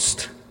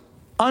most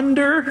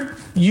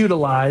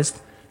underutilized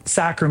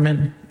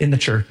sacrament in the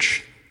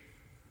church.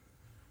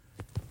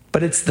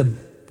 But it's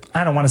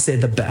I don't want to say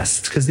the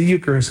best, because the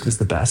Eucharist is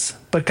the best.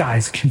 But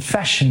guys,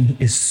 confession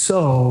is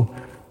so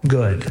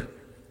good.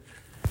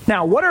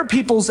 Now, what are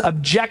people's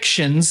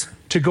objections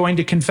to going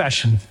to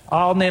confession?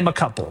 I'll name a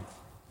couple.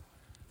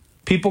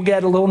 People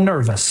get a little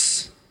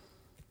nervous.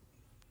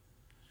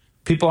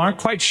 People aren't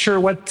quite sure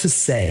what to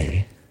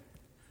say.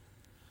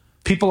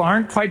 People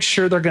aren't quite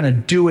sure they're going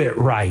to do it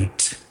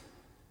right.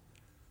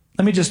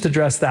 Let me just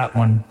address that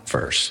one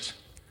first.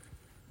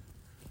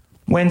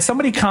 When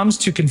somebody comes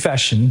to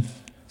confession,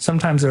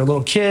 sometimes they're a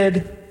little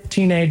kid,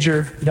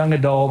 teenager, young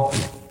adult.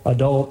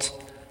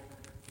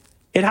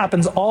 It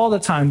happens all the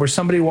time where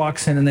somebody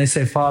walks in and they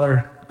say,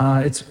 Father,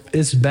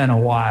 it's been a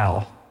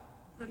while.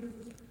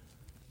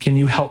 Can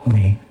you help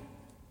me?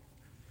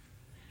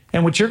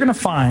 And what you're going to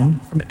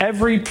find from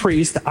every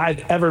priest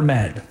I've ever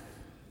met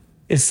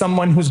is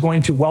someone who's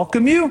going to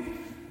welcome you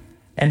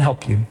and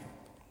help you.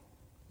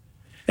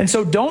 And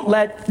so don't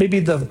let maybe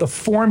the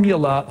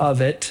formula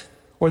of it,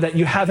 or that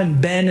you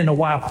haven't been in a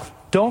while,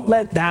 don't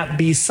let that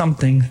be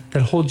something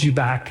that holds you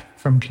back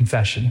from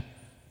confession.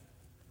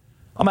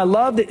 I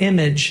love the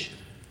image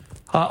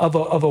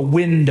of a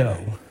window.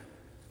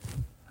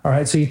 All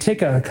right, so you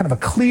take a kind of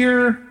a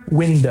clear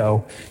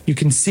window. You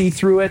can see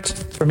through it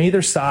from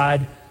either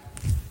side,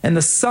 and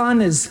the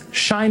sun is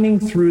shining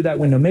through that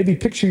window. Maybe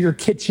picture your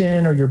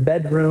kitchen or your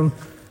bedroom.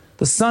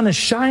 The sun is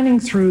shining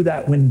through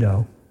that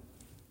window.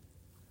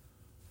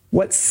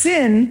 What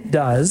sin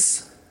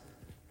is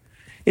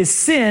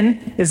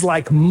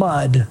like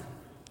mud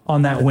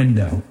on that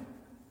window.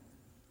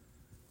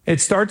 It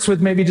starts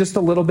with maybe just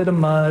a little bit of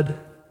mud,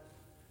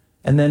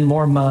 and then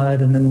more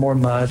mud, and then more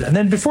mud. And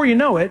then before you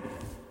know it,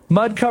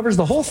 mud covers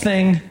the whole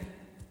thing,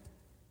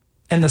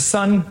 and the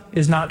sun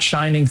is not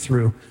shining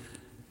through.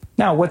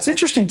 Now, what's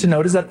interesting to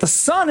note is that the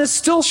sun is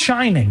still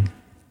shining.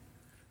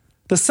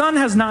 The sun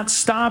has not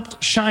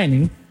stopped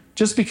shining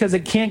just because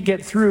it can't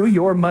get through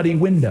your muddy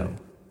window.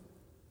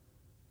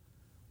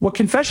 What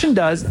confession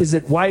does is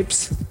it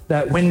wipes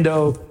that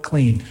window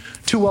clean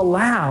to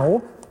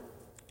allow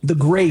the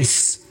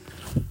grace,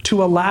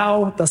 to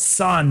allow the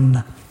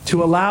sun,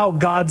 to allow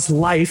God's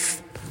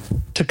life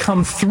to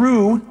come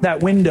through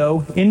that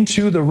window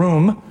into the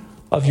room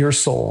of your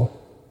soul.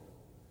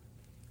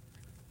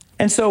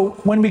 And so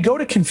when we go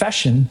to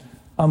confession,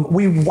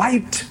 we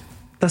wiped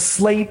the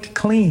slate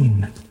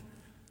clean.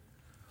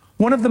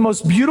 One of the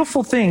most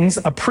beautiful things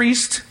a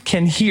priest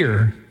can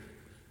hear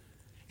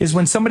is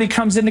when somebody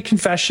comes into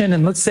confession,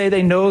 and let's say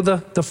they know the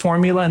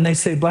formula, and they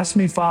say, bless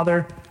me,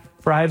 Father,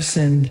 for I have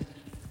sinned.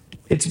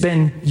 It's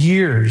been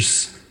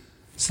years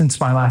since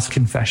my last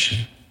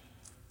confession.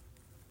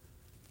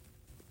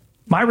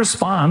 My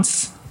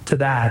response to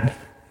that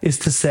is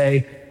to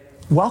say,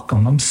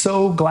 welcome. I'm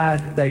so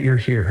glad that you're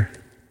here.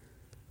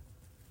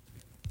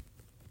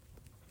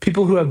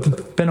 People who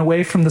have been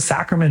away from the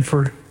sacrament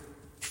for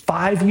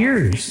 5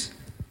 years,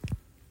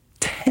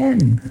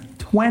 10,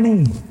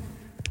 20,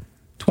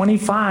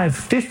 25,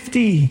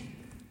 50.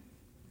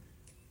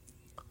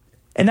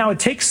 And now it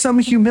takes some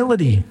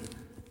humility.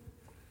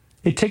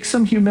 It takes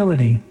some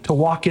humility to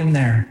walk in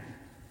there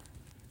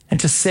and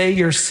to say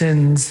your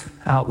sins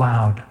out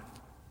loud.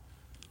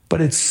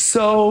 But it's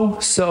so,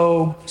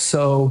 so,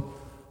 so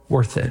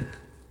worth it.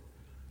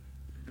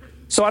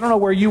 So I don't know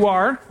where you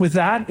are with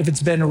that, if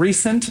it's been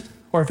recent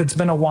or if it's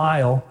been a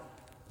while.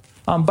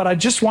 But I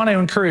just want to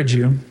encourage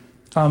you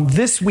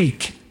this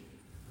week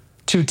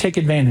to take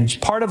advantage.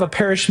 Part of a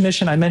parish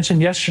mission I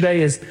mentioned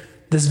yesterday is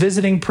this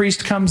visiting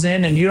priest comes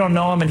in and you don't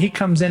know him, and he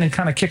comes in and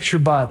kind of kicks your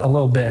butt a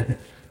little bit,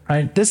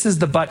 right? This is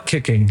the butt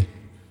kicking.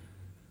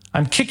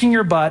 I'm kicking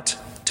your butt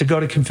to go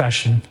to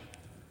confession.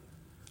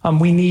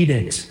 We need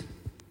it.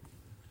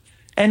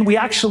 And we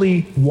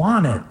actually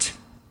want it.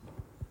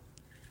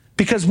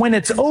 Because when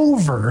it's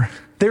over,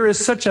 there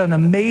is such an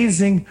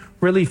amazing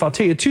relief. I'll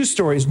tell you two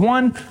stories.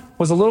 One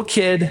was a little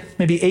kid,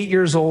 maybe 8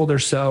 years old or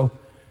so.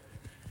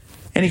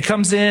 And he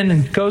comes in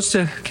and goes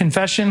to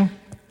confession.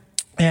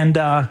 And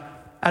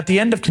at the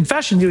end of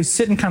confession, he was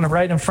sitting kind of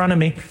right in front of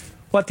me.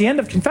 Well, at the end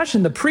of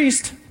confession, the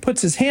priest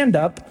puts his hand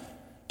up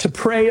to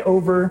pray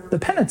over the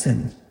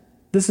penitent.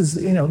 This is,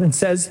 and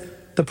says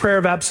the prayer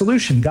of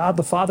absolution, God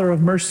the Father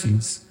of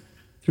mercies,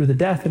 through the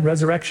death and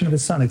resurrection of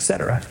his Son,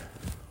 etc.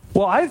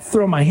 Well, I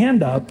throw my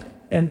hand up,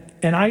 and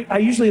I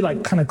usually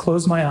kind of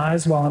close my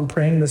eyes while I'm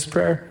praying this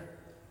prayer.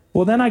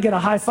 Well, then I get a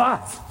high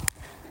five.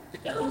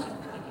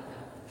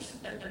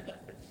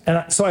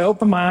 And so I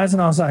opened my eyes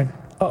and I was like,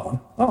 oh,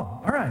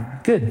 all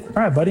right, good.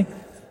 All right, buddy.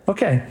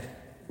 Okay.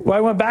 Well,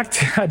 I went back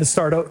I had to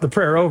start the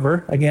prayer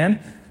over again.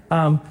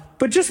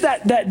 But just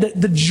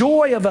the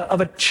joy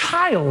of a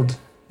child,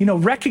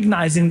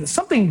 recognizing that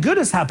something good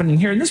is happening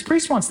here, and this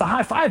priest wants to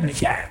high five me.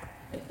 Yeah.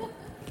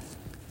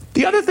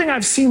 The other thing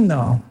I've seen,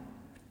 though,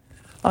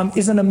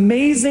 is an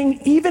amazing,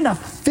 even a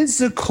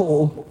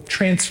physical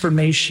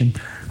transformation.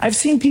 I've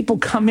seen people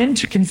come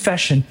into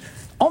confession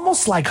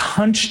almost like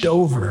hunched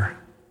over,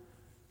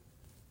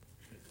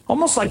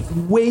 almost like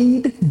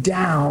weighed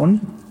down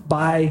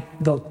by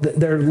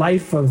their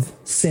life of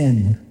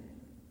sin.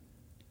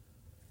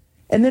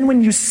 And then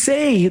when you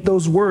say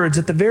those words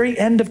at the very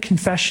end of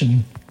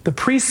confession, the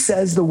priest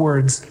says the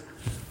words,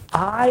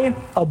 I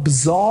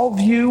absolve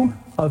you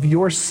of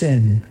your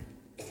sin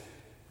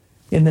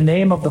in the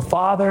name of the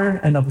Father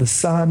and of the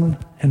Son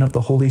and of the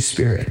Holy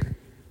Spirit.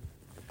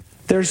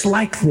 There's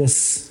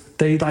this,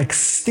 they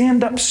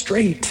stand up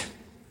straight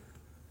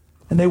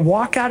and they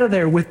walk out of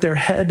there with their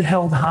head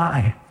held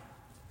high.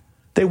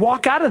 They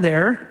walk out of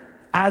there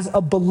as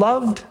a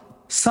beloved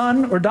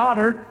son or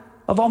daughter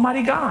of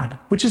Almighty God,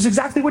 which is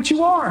exactly what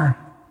you are.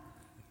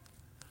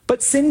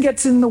 But sin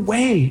gets in the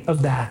way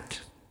of that.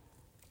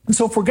 And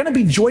so if we're going to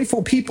be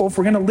joyful people, if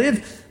we're going to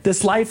live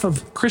this life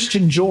of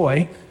Christian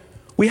joy,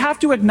 we have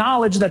to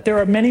acknowledge that there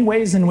are many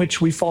ways in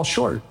which we fall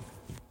short.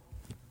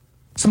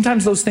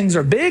 Sometimes those things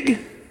are big.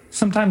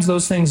 Sometimes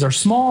those things are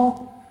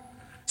small.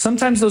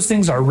 Sometimes those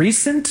things are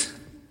recent.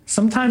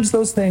 Sometimes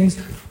those things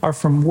are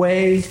from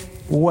way,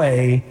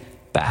 way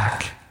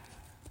back.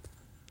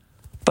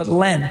 But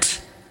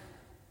Lent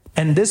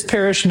and this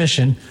parish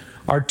mission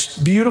are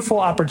beautiful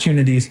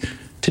opportunities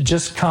to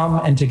just come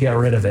and to get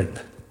rid of it,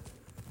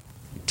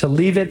 to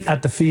leave it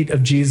at the feet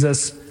of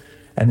Jesus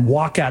and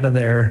walk out of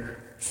there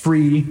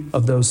free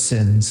of those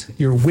sins.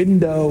 Your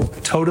window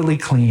totally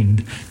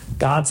cleaned,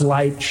 God's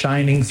light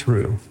shining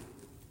through.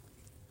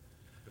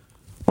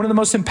 One of the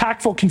most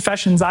impactful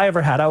confessions I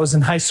ever had, I was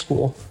in high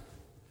school.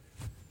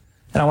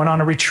 And I went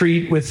on a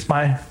retreat with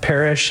my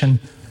parish, and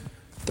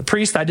the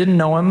priest, I didn't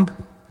know him.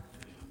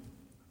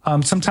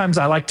 Sometimes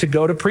I like to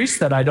go to priests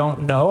that I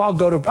don't know. I'll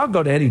go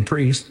to any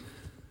priest.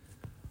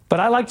 But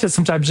I like to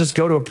sometimes just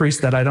go to a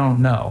priest that I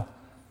don't know.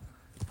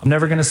 I'm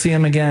never going to see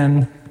him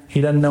again.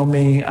 He doesn't know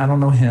me. I don't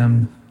know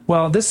him.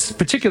 Well, this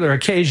particular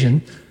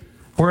occasion,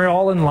 we're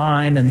all in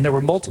line, and there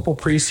were multiple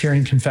priests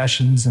hearing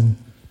confessions, and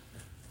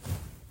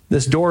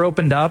this door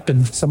opened up,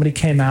 and somebody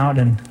came out,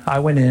 and I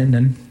went in,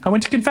 and I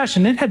went to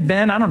confession. It had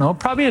been,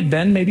 probably had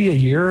been maybe a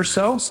year or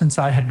so since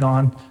I had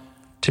gone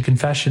to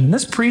confession. And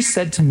this priest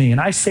said to me, and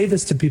I say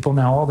this to people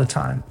now all the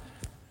time,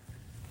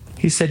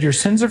 he said, your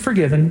sins are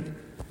forgiven,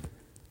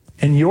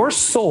 and your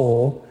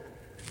soul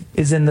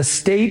is in the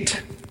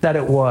state that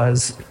it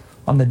was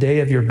on the day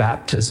of your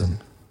baptism.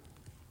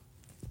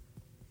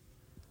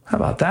 How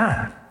about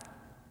that?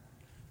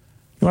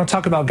 You want to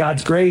talk about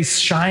God's grace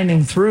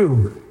shining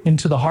through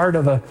into the heart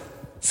of a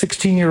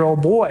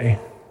 16-year-old boy?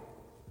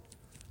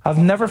 I've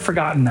never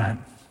forgotten that.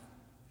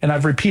 And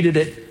I've repeated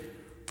it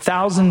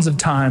thousands of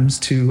times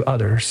to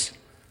others.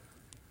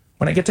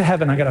 When I get to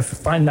heaven, I got to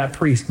find that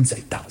priest and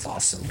say, that was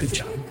awesome. Good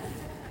job.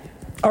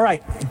 All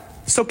right.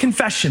 So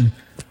confession,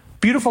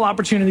 beautiful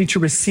opportunity to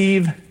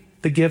receive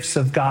the gifts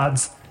of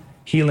God's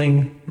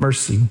healing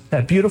mercy.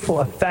 That beautiful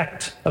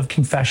effect of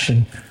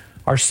confession.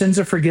 Our sins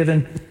are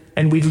forgiven,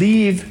 and we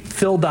leave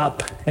filled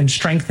up and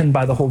strengthened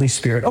by the Holy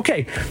Spirit.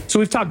 Okay, so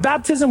we've talked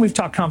baptism, we've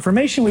talked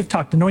confirmation, we've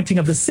talked anointing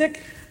of the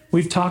sick,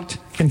 we've talked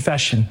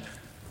confession.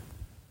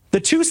 The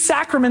two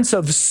sacraments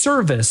of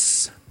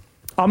service,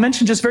 I'll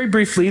mention just very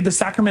briefly the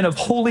sacrament of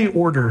holy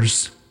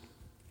orders.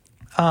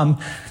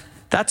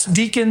 That's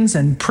deacons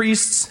and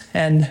priests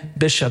and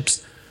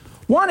bishops.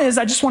 One is,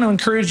 I just want to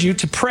encourage you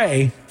to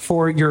pray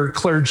for your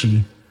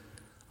clergy.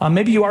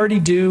 Maybe you already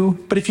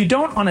do, but if you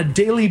don't, on a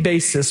daily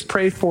basis,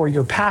 pray for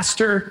your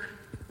pastor,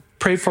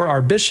 pray for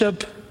our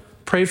bishop,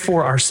 pray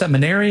for our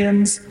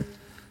seminarians,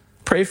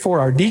 pray for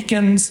our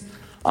deacons.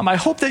 I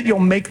hope that you'll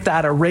make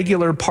that a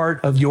regular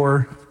part of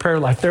your prayer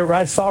life. There,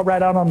 I saw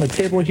right out on the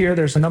table here,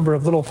 there's a number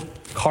of little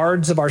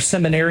cards of our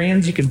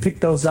seminarians. You can pick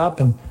those up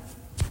and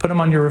put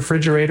them on your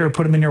refrigerator,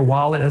 put them in your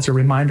wallet as a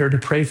reminder to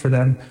pray for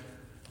them.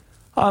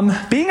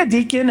 Being a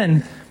deacon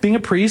and being a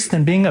priest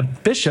and being a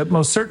bishop,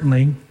 most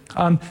certainly,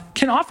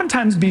 can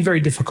oftentimes be very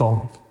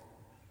difficult.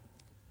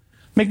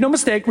 Make no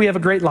mistake, we have a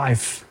great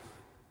life.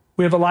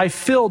 We have a life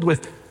filled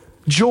with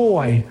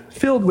joy,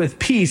 filled with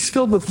peace,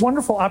 filled with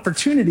wonderful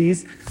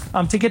opportunities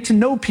to get to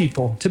know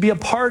people, to be a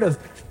part of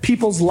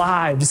people's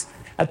lives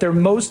at their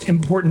most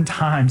important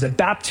times, at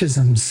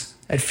baptisms,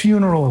 at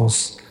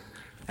funerals,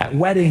 at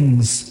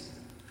weddings,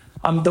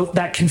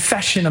 that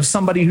confession of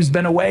somebody who's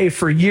been away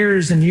for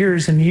years and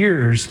years and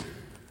years.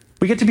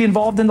 We get to be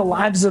involved in the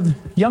lives of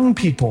young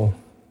people.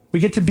 We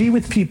get to be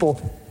with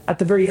people at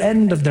the very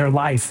end of their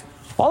life.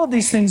 All of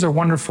these things are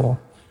wonderful.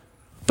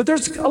 But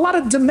there's a lot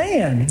of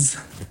demands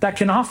that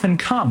can often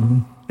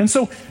come. And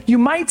so you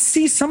might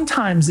see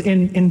sometimes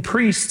in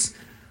priests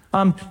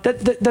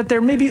that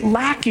they're maybe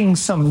lacking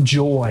some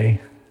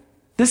joy.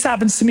 This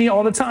happens to me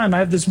all the time. I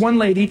have this one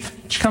lady,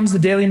 she comes to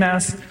daily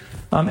mass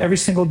every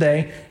single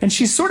day, and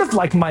she's sort of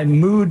like my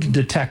mood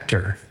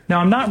detector. Now,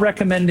 I'm not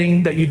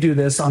recommending that you do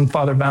this on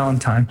Father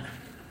Valentine,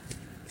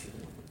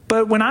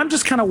 but when I'm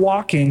just kind of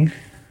walking,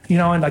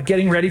 and like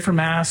getting ready for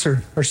mass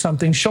or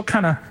something, she'll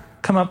kind of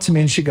come up to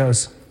me and she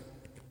goes,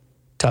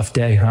 "Tough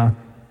day, huh?"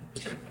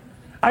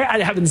 I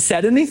haven't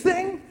said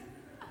anything.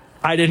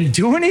 I didn't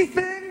do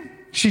anything.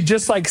 She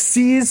just like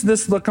sees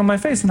this look on my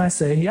face, and I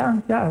say, yeah,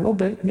 a little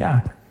bit,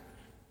 yeah.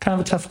 Kind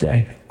of a tough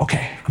day.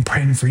 Okay, I'm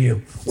praying for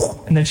you.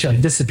 And then she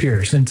like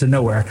disappears into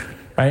nowhere,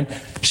 right?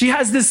 She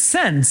has this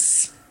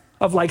sense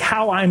of like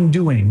how I'm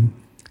doing.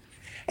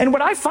 And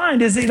what I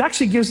find is it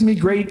actually gives me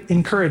great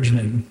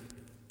encouragement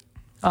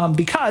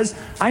because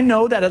I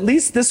know that at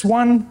least this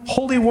one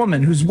holy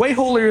woman who's way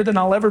holier than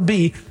I'll ever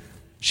be,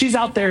 she's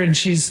out there and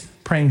she's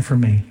praying for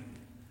me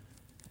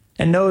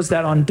and knows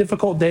that on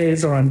difficult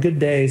days or on good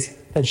days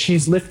that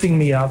she's lifting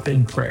me up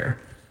in prayer.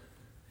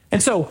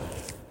 And so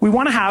we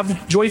want to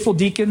have joyful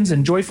deacons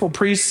and joyful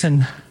priests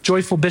and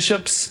joyful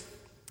bishops.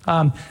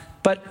 But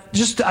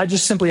I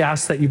just simply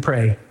ask that you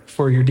pray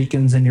for your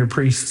deacons and your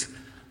priests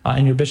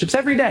and your bishops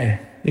every day,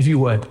 if you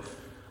would,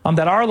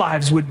 that our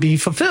lives would be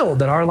fulfilled,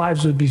 that our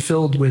lives would be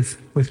filled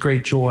with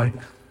great joy.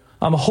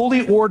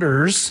 Holy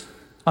orders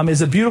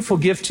is a beautiful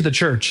gift to the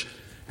church.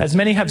 As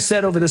many have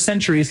said over the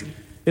centuries,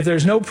 if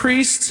there's no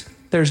priest,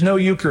 there's no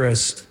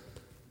Eucharist.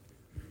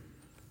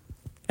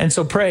 And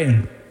so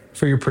pray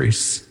for your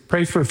priests.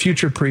 Pray for a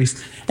future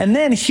priest. And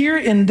then here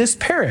in this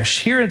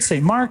parish, here at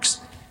St. Mark's,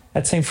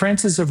 at St.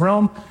 Francis of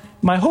Rome,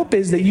 my hope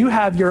is that you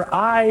have your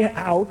eye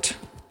out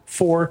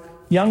for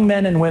young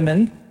men and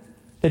women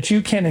that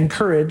you can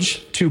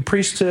encourage to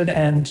priesthood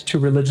and to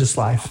religious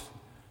life.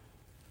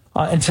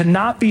 And to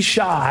not be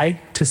shy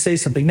to say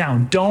something. Now,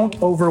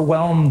 don't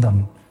overwhelm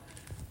them.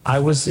 I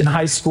was in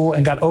high school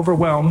and got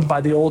overwhelmed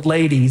by the old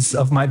ladies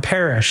of my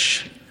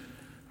parish.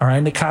 All right,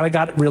 and it kind of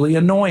got really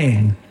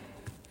annoying.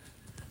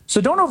 So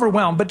don't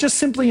overwhelm, but just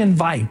simply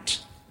invite.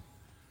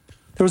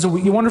 There was a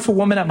wonderful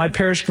woman at my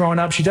parish growing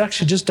up. She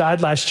actually just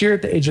died last year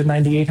at the age of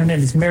 98. Her name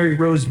is Mary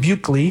Rose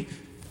Buckley.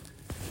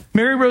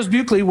 Mary Rose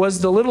Buckley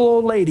was the little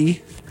old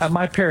lady at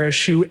my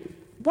parish who,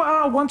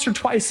 once or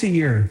twice a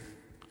year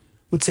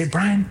would say,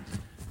 "Brian,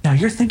 now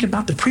you're thinking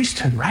about the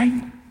priesthood,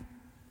 right?"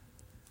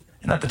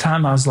 And at the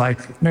time I was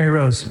like, "Mary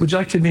Rose, would you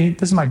like to meet?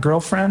 This is my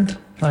girlfriend.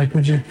 Like,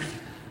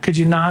 could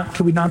we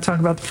not talk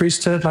about the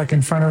priesthood like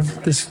in front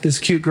of this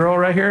cute girl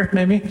right here,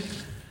 maybe?"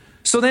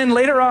 So then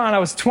later on, I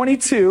was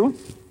 22,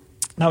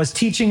 and I was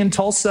teaching in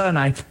Tulsa, and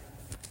I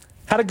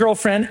had a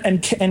girlfriend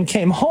and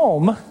came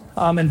home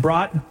and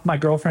brought my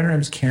girlfriend, her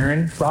name is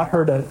Karen, brought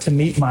her to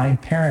meet my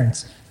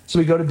parents. So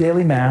we go to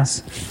daily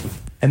mass,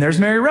 and there's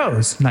Mary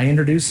Rose, and I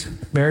introduced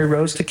Mary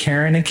Rose to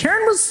Karen, and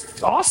Karen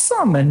was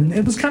awesome, and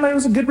it was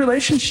a good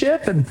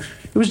relationship, and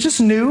it was just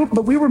new,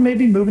 but we were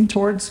maybe moving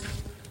towards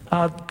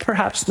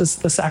perhaps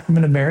the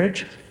sacrament of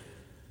marriage.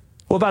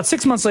 Well, about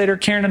 6 months later,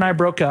 Karen and I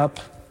broke up.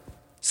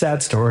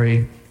 Sad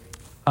story.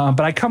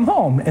 But I come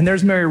home, and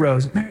there's Mary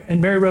Rose.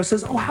 And Mary Rose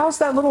says, "Oh, how's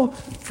that little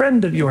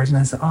friend of yours?" And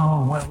I said,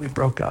 "Oh, well, we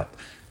broke up."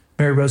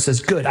 Mary Rose says,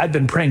 "Good, I've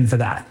been praying for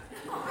that."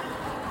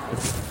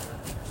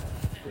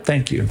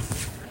 Thank you.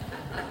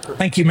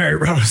 Thank you, Mary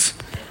Rose.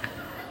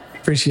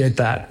 Appreciate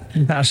that.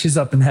 Now she's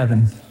up in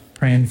heaven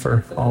praying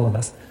for all of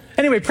us.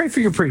 Anyway, pray for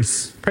your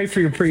priests. Pray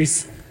for your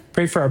priests.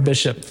 Pray for our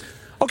bishop.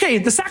 Okay,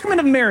 the sacrament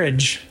of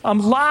marriage.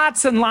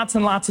 Lots and lots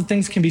and lots of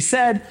things can be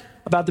said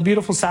about the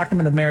beautiful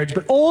sacrament of marriage,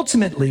 but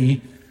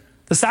ultimately,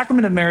 the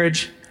sacrament of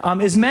marriage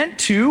is meant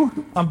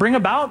to bring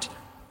about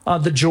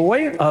the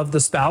joy of the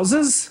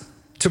spouses,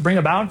 to bring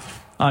about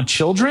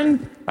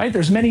children, right?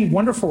 There's many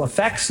wonderful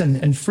effects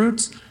and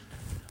fruits.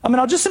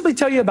 I'll just simply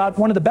tell you about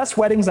one of the best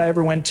weddings I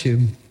ever went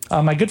to.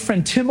 My good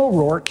friend Tim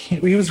O'Rourke,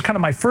 he was kind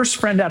of my first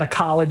friend out of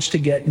college to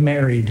get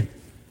married.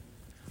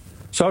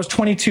 So I was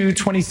 22,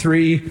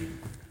 23.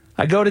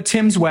 I go to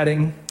Tim's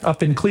wedding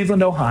up in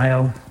Cleveland,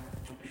 Ohio,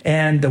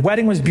 and the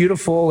wedding was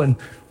beautiful, and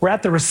we're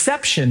at the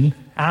reception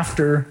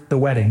after the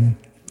wedding.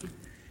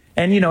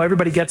 And,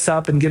 everybody gets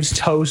up and gives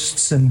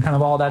toasts and kind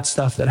of all that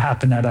stuff that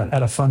happened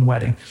at a fun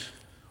wedding.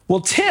 Well,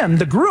 Tim,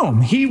 the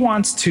groom, he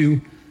wants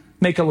to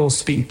make a little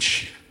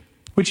speech,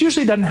 which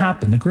usually doesn't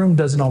happen. The groom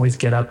doesn't always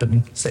get up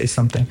and say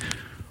something.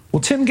 Well,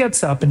 Tim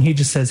gets up and he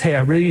just says, hey,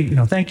 I really,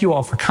 thank you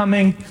all for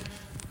coming.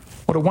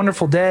 What a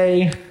wonderful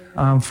day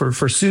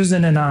for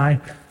Susan and I.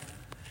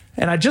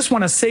 And I just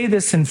want to say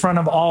this in front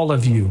of all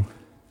of you.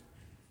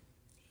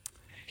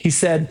 He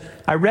said,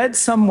 I read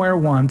somewhere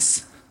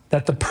once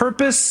that the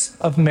purpose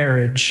of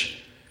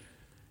marriage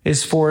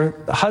is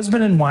for the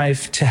husband and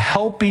wife to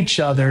help each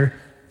other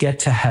get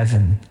to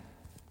heaven.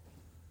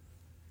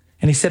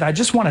 And he said, I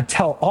just want to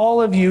tell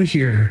all of you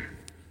here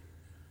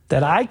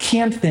that I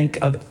can't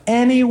think of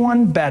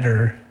anyone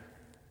better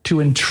to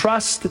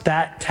entrust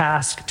that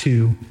task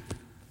to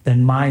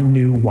than my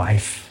new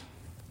wife.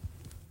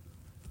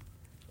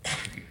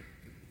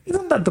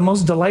 Isn't that the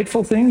most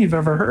delightful thing you've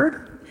ever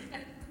heard?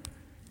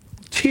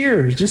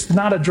 Tears, just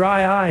not a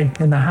dry eye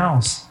in the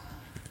house.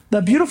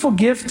 The beautiful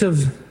gift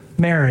of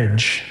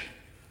marriage.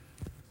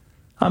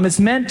 It's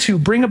meant to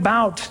bring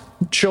about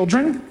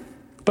children,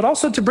 but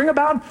also to bring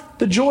about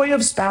the joy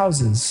of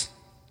spouses.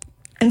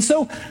 And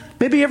so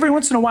maybe every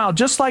once in a while,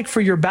 just like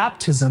for your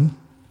baptism,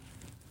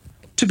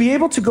 to be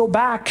able to go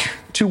back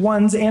to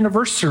one's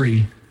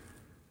anniversary,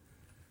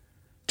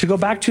 to go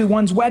back to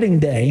one's wedding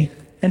day,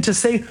 and to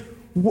say,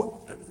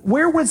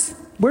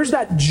 where's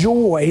that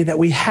joy that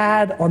we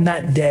had on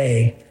that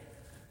day?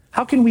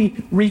 How can we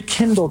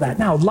rekindle that?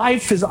 Now,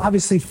 life is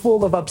obviously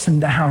full of ups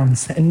and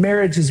downs, and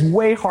marriage is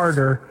way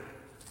harder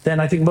than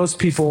I think most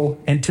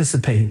people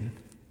anticipate.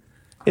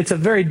 It's a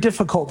very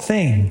difficult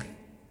thing.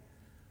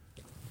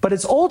 But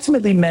it's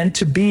ultimately meant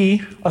to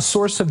be a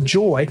source of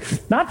joy,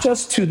 not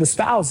just to the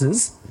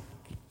spouses,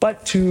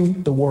 but to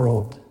the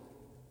world.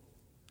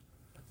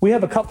 We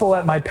have a couple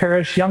at my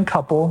parish, young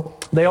couple.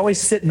 They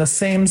always sit in the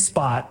same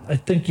spot. I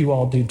think you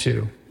all do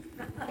too,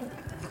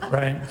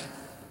 right?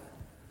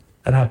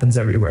 That happens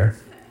everywhere.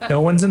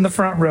 No one's in the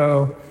front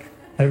row.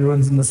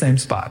 Everyone's in the same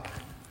spot.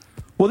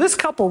 Well, this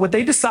couple, what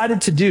they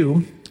decided to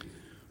do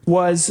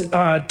was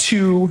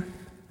to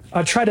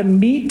try to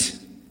meet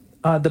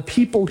the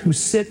people who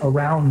sit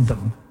around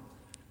them.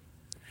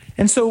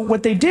 And so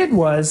what they did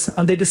was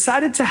they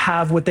decided to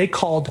have what they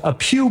called a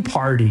pew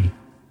party.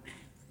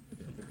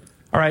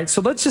 All right,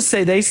 so let's just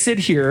say they sit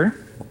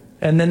here,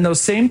 and then those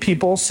same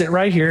people sit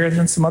right here, and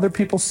then some other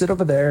people sit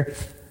over there,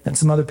 and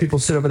some other people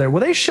sit over there.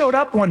 Well, they showed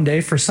up one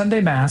day for Sunday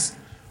Mass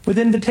with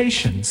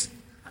invitations.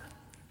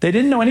 They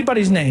didn't know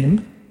anybody's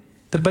name,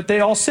 but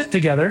they all sit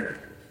together,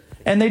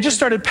 and they just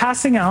started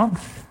passing out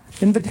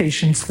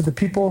invitations to the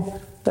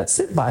people that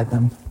sit by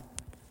them.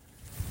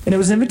 And it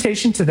was an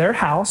invitation to their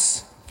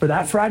house for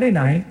that Friday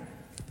night,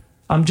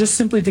 just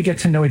simply to get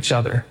to know each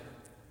other.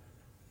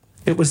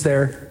 It was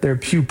their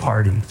pew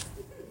party.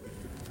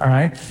 All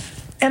right?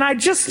 And I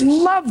just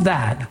love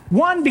that.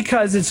 One,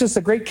 because it's just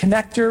a great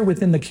connector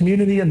within the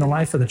community and the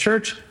life of the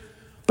church.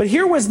 But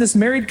here was this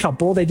married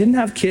couple. They didn't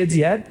have kids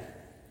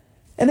yet.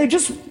 And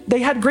they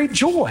had great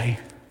joy.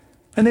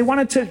 And they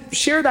wanted to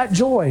share that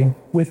joy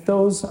with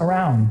those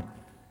around.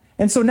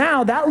 And so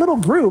now that little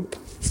group,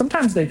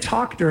 sometimes they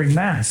talk during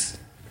Mass,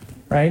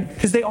 right?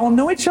 Because they all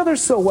know each other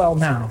so well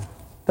now.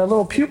 That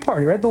little pew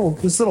party, right?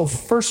 This little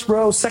first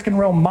row, second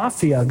row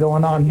mafia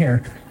going on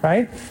here,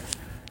 right?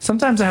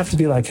 Sometimes I have to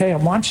be like, hey,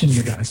 I'm watching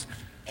you guys.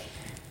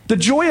 The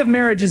joy of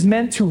marriage is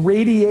meant to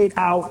radiate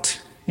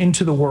out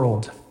into the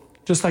world,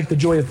 just like the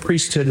joy of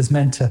priesthood is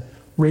meant to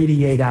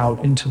radiate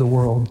out into the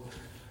world.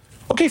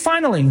 Okay,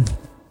 finally,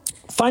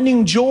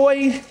 finding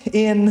joy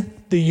in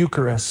the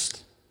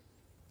Eucharist.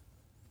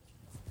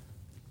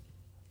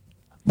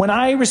 When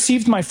I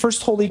received my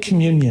first Holy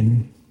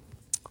Communion,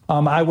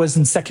 I was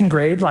in second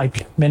grade,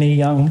 like many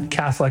young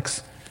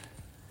Catholics.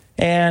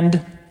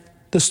 And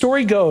the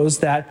story goes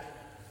that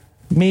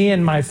me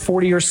and my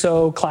 40 or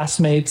so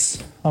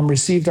classmates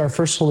received our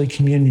first Holy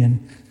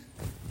Communion.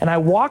 And I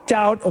walked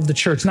out of the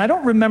church, and I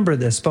don't remember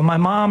this, but my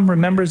mom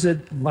remembers it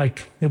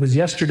like it was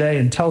yesterday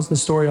and tells the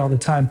story all the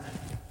time.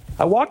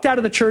 I walked out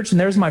of the church, and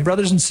there's my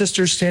brothers and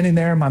sisters standing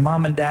there, my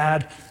mom and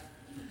dad.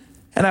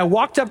 And I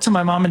walked up to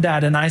my mom and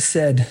dad, and I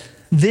said,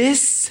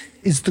 "This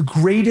is the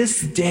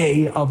greatest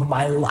day of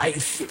my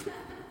life."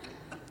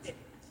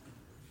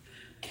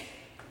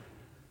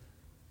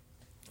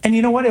 And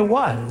you know what? It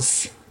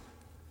was.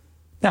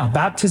 Now,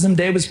 baptism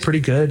day was pretty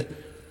good.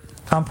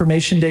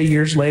 Confirmation day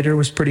years later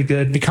was pretty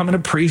good. Becoming a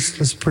priest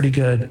was pretty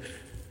good.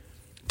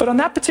 But on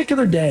that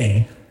particular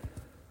day,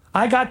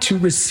 I got to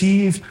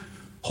receive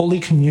Holy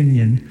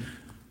Communion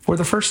for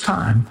the first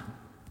time.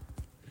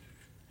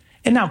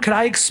 And now, could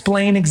I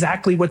explain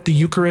exactly what the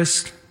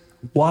Eucharist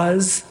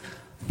was?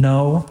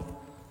 No.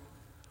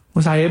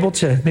 Was I able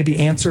to maybe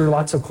answer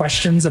lots of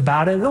questions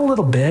about it? A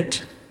little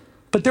bit.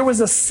 But there was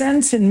a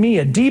sense in me,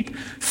 a deep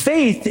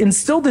faith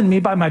instilled in me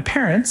by my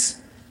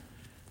parents,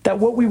 that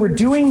what we were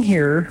doing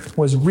here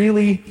was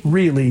really,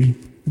 really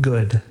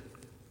good.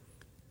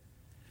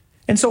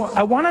 And so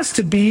I want us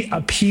to be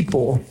a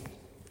people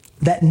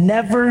that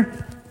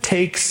never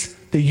takes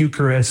the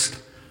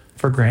Eucharist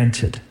for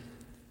granted.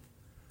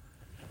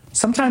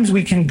 Sometimes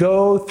we can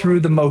go through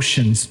the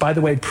motions. By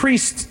the way,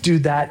 priests do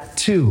that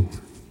too.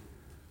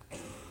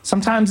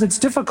 Sometimes it's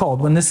difficult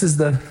when this is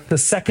the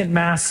second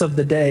Mass of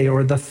the day,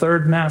 or the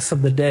third Mass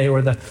of the day,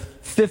 or the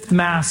fifth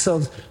Mass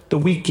of the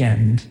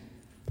weekend.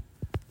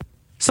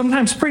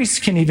 Sometimes priests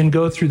can even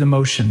go through the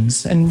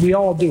motions, and we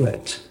all do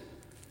it.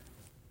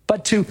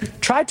 But to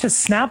try to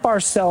snap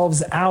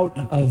ourselves out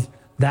of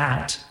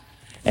that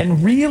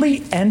and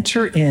really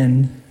enter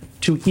in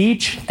to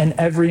each and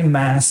every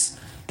Mass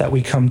that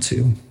we come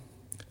to.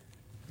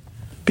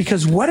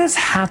 Because what is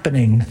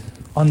happening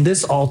on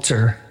this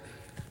altar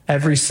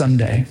every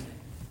Sunday,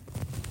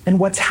 and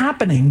what's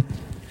happening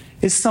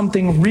is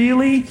something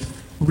really,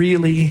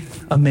 really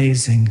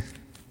amazing.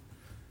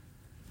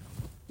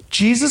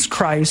 Jesus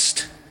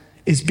Christ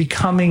is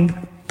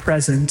becoming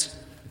present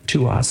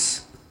to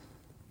us.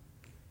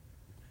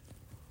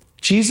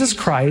 Jesus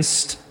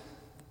Christ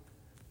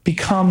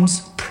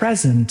becomes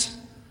present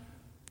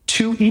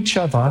to each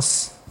of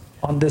us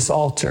on this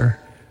altar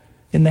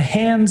in the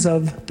hands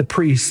of the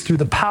priest through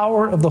the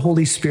power of the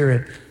Holy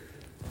Spirit.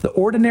 The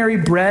ordinary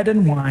bread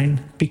and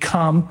wine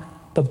become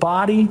the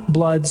body,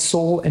 blood,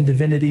 soul, and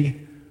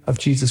divinity of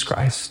Jesus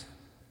Christ.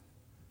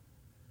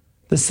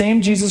 The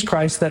same Jesus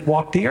Christ that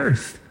walked the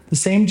earth, the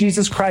same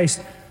Jesus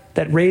Christ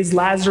that raised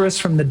Lazarus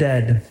from the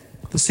dead,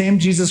 the same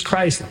Jesus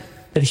Christ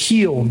that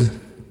healed,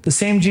 the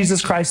same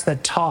Jesus Christ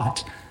that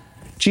taught.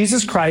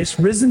 Jesus Christ,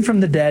 risen from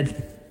the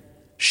dead,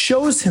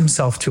 shows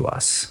himself to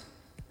us.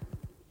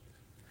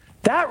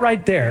 That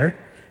right there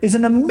is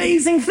an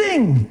amazing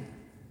thing.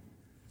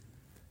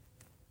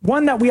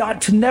 One that we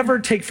ought to never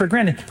take for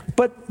granted.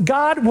 But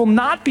God will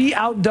not be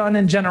outdone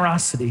in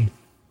generosity.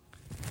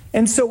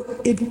 And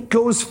so it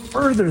goes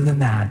further than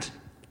that.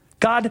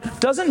 God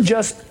doesn't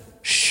just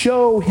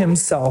show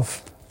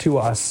himself to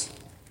us,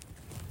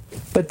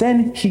 but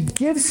then he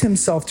gives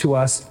himself to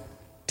us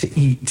to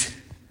eat.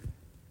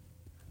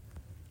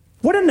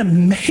 What an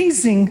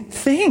amazing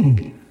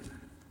thing.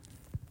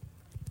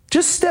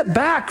 Just step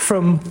back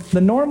from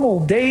the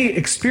normal day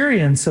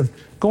experience of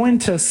going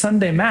to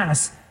Sunday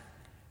Mass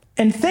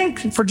and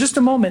think for just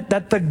a moment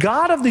that the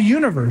God of the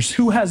universe,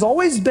 who has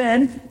always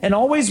been and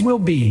always will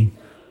be,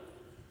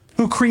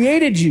 who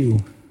created you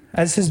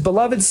as his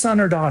beloved son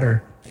or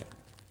daughter,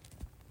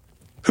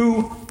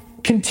 who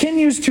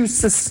continues to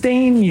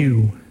sustain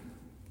you,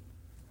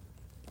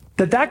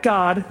 that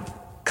God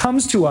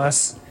comes to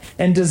us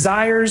and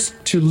desires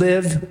to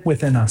live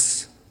within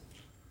us.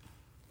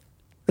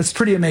 That's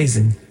pretty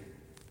amazing.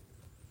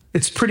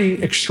 It's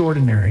pretty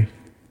extraordinary.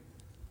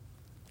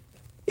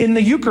 In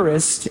the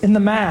Eucharist, in the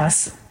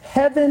Mass,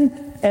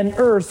 heaven and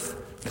earth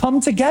come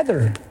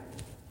together.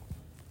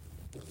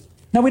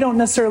 Now, we don't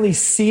necessarily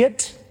see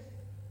it,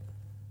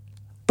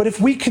 but if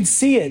we could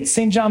see it,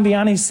 St. John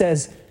Vianney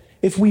says,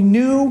 if we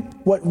knew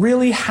what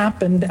really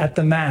happened at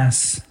the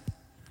Mass,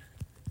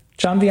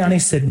 John Vianney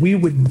said, we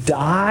would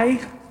die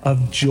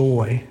of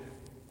joy.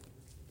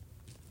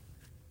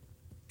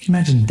 Can you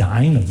imagine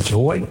dying of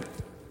joy?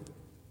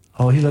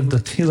 Oh, he lived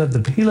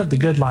the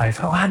good life.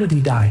 Oh, how did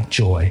he die?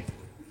 Joy.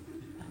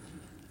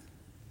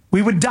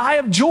 We would die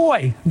of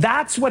joy.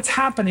 That's what's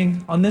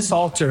happening on this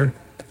altar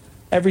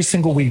every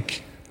single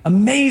week.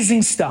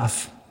 Amazing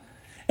stuff.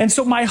 And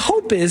so my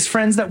hope is,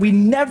 friends, that we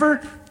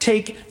never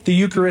take the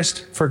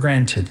Eucharist for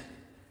granted.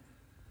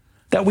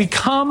 That we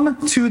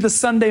come to the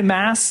Sunday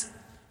Mass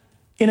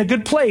in a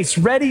good place,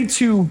 ready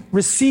to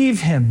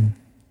receive him,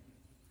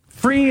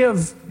 free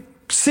of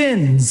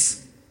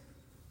sins,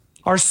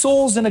 our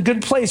souls in a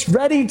good place,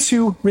 ready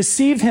to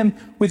receive him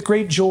with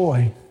great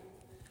joy.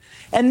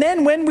 And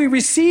then when we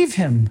receive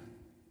him,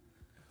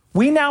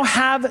 we now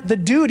have the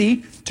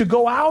duty to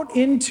go out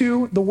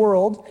into the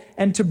world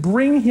and to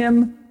bring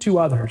him to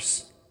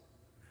others.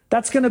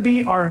 That's going to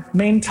be our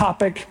main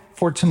topic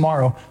for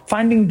tomorrow.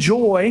 Finding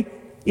joy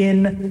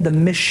in the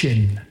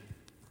mission.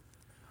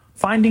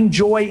 Finding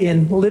joy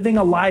in living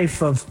a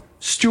life of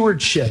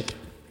stewardship.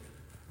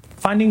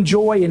 Finding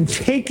joy in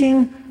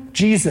taking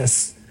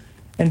Jesus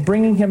and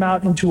bringing him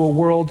out into a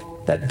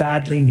world that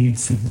badly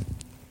needs him.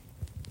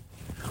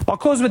 I'll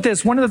close with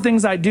this. One of the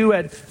things I do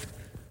at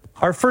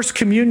our first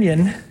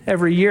communion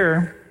every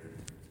year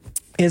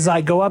is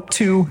I go up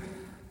to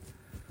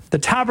the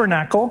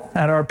tabernacle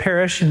at our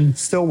parish in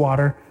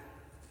Stillwater,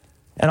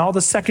 and all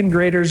the second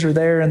graders are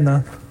there in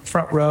the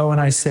front row, and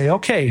I say,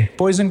 okay,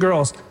 boys and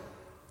girls,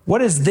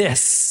 what is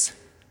this?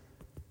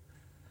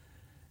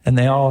 And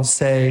they all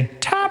say,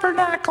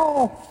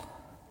 tabernacle.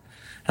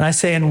 And I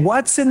say, and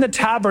what's in the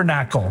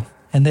tabernacle?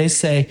 And they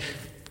say,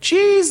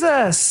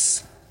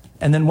 Jesus.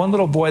 And then one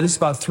little boy, this is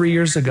about 3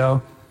 years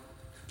ago,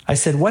 I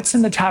said, what's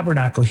in the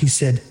tabernacle? He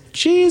said,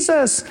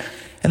 Jesus.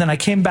 And then I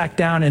came back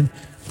down and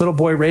little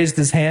boy raised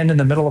his hand in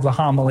the middle of the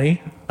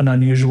homily, an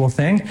unusual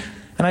thing.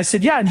 And I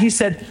said, yeah. And he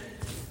said,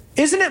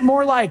 isn't it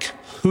more like,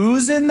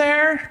 who's in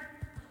there?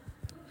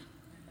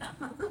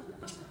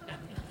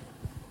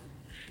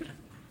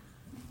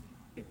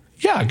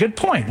 Yeah, good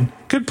point.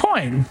 Good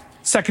point.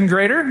 Second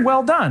grader,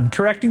 well done.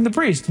 Correcting the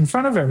priest in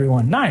front of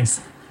everyone.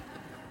 Nice.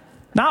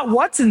 Not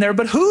what's in there,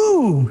 but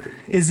who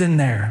is in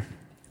there.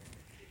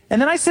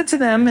 And then I said to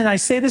them, and I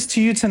say this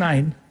to you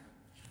tonight,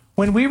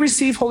 when we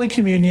receive Holy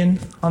Communion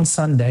on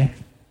Sunday,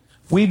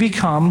 we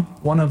become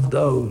one of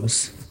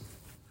those.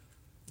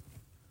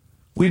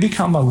 We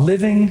become a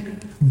living,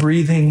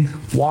 breathing,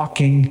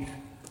 walking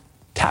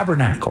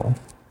tabernacle.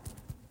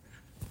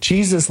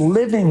 Jesus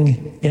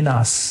living in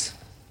us.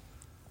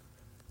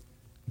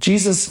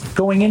 Jesus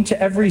going into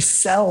every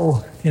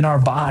cell in our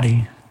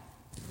body.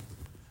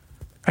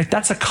 Right?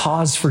 That's a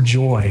cause for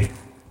joy.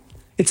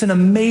 It's an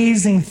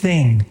amazing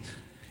thing.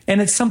 And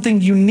it's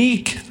something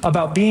unique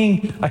about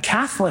being a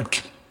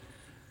Catholic.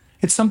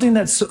 It's something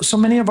that so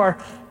many of our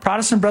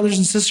Protestant brothers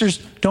and sisters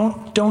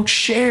don't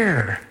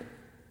share.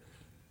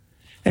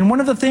 And one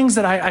of the things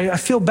that I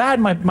feel bad,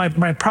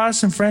 my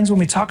Protestant friends, when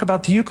we talk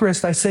about the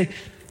Eucharist, I say,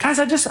 guys,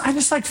 I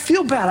just like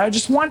feel bad.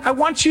 I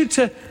want you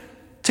to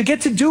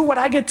get to do what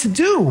I get to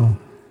do.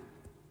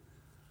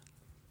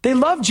 They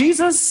love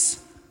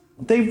Jesus.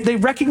 They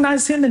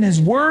recognize him in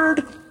his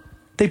word.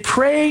 They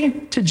pray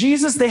to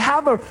Jesus. They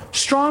have a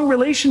strong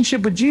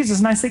relationship with Jesus.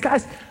 And I say,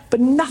 guys, but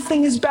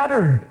nothing is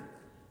better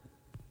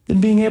than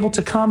being able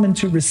to come and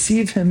to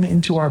receive him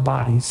into our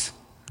bodies.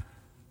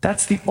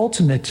 That's the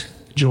ultimate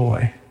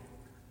joy.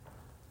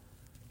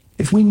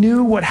 If we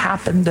knew what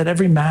happened at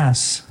every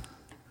Mass,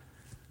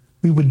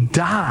 we would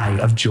die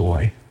of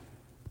joy.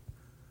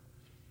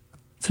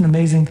 It's an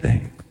amazing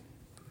thing.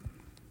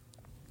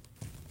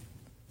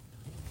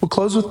 We'll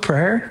close with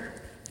prayer.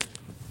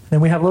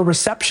 Then we have a little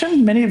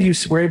reception. Many of you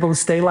were able to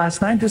stay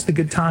last night. Just a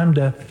good time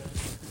to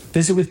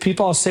visit with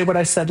people. I'll say what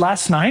I said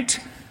last night.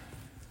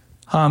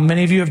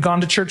 Many of you have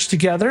gone to church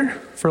together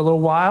for a little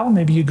while.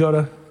 Maybe you go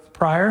to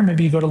Prior.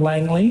 Maybe you go to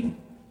Langley.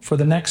 For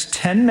the next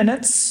 10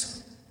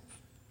 minutes,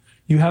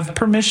 you have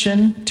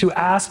permission to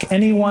ask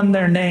anyone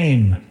their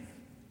name.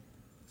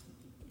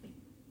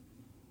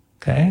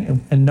 Okay?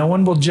 And no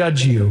one will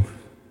judge you.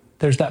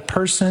 There's that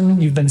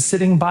person, you've been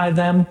sitting by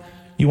them.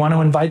 You want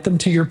to invite them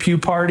to your pew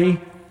party,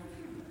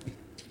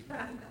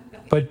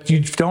 but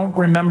you don't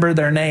remember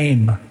their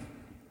name.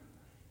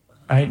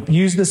 Right?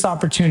 Use this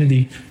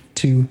opportunity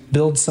to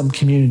build some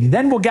community.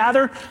 Then we'll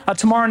gather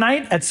tomorrow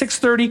night at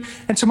 6:30.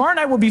 And tomorrow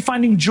night we'll be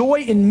finding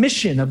joy in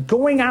mission of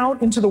going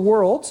out into the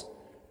world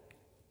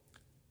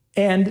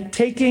and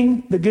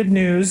taking the good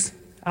news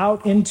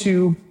out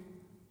into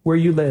where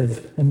you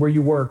live and where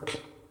you work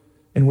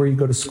and where you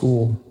go to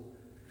school.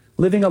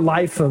 Living a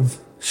life of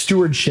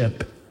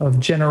stewardship, of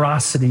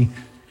generosity,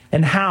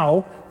 and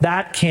how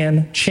that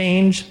can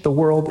change the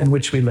world in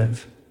which we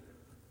live.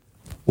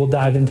 We'll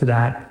dive into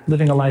that,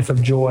 living a life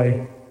of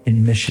joy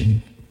in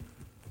mission.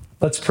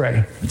 Let's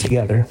pray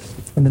together.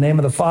 In the name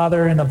of the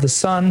Father, and of the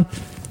Son,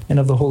 and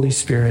of the Holy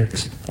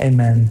Spirit.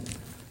 Amen.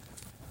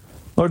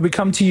 Lord, we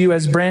come to you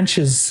as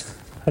branches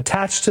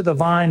attached to the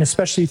vine,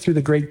 especially through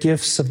the great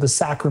gifts of the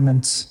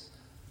sacraments.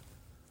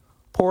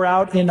 Pour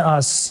out in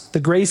us the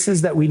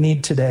graces that we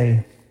need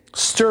today.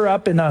 Stir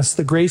up in us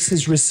the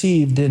graces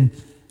received in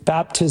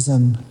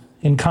baptism,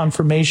 in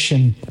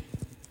confirmation,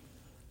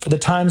 for the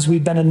times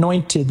we've been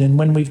anointed and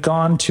when we've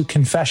gone to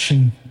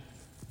confession.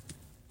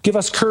 Give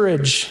us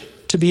courage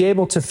to be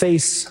able to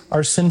face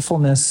our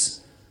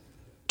sinfulness,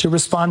 to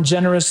respond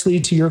generously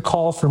to your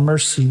call for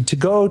mercy, to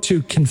go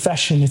to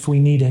confession if we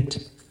need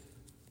it.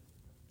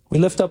 We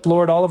lift up,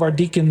 Lord, all of our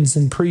deacons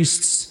and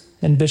priests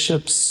and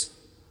bishops.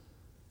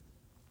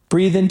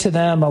 Breathe into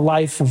them a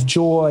life of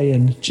joy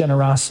and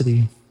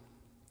generosity.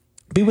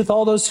 Be with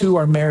all those who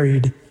are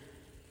married.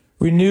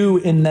 Renew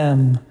in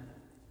them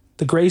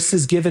the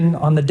graces given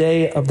on the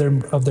day of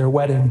their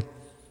wedding.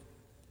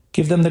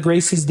 Give them the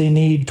graces they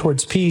need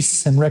towards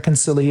peace and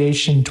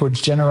reconciliation,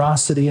 towards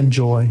generosity and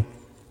joy.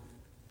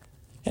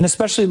 And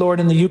especially, Lord,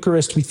 in the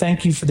Eucharist, we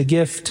thank you for the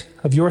gift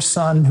of your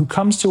Son who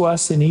comes to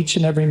us in each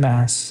and every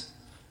Mass.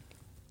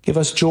 Give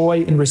us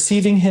joy in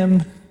receiving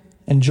him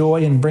and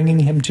joy in bringing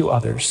him to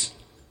others.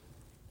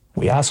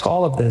 We ask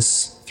all of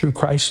this through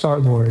Christ our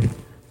Lord.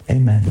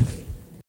 Amen.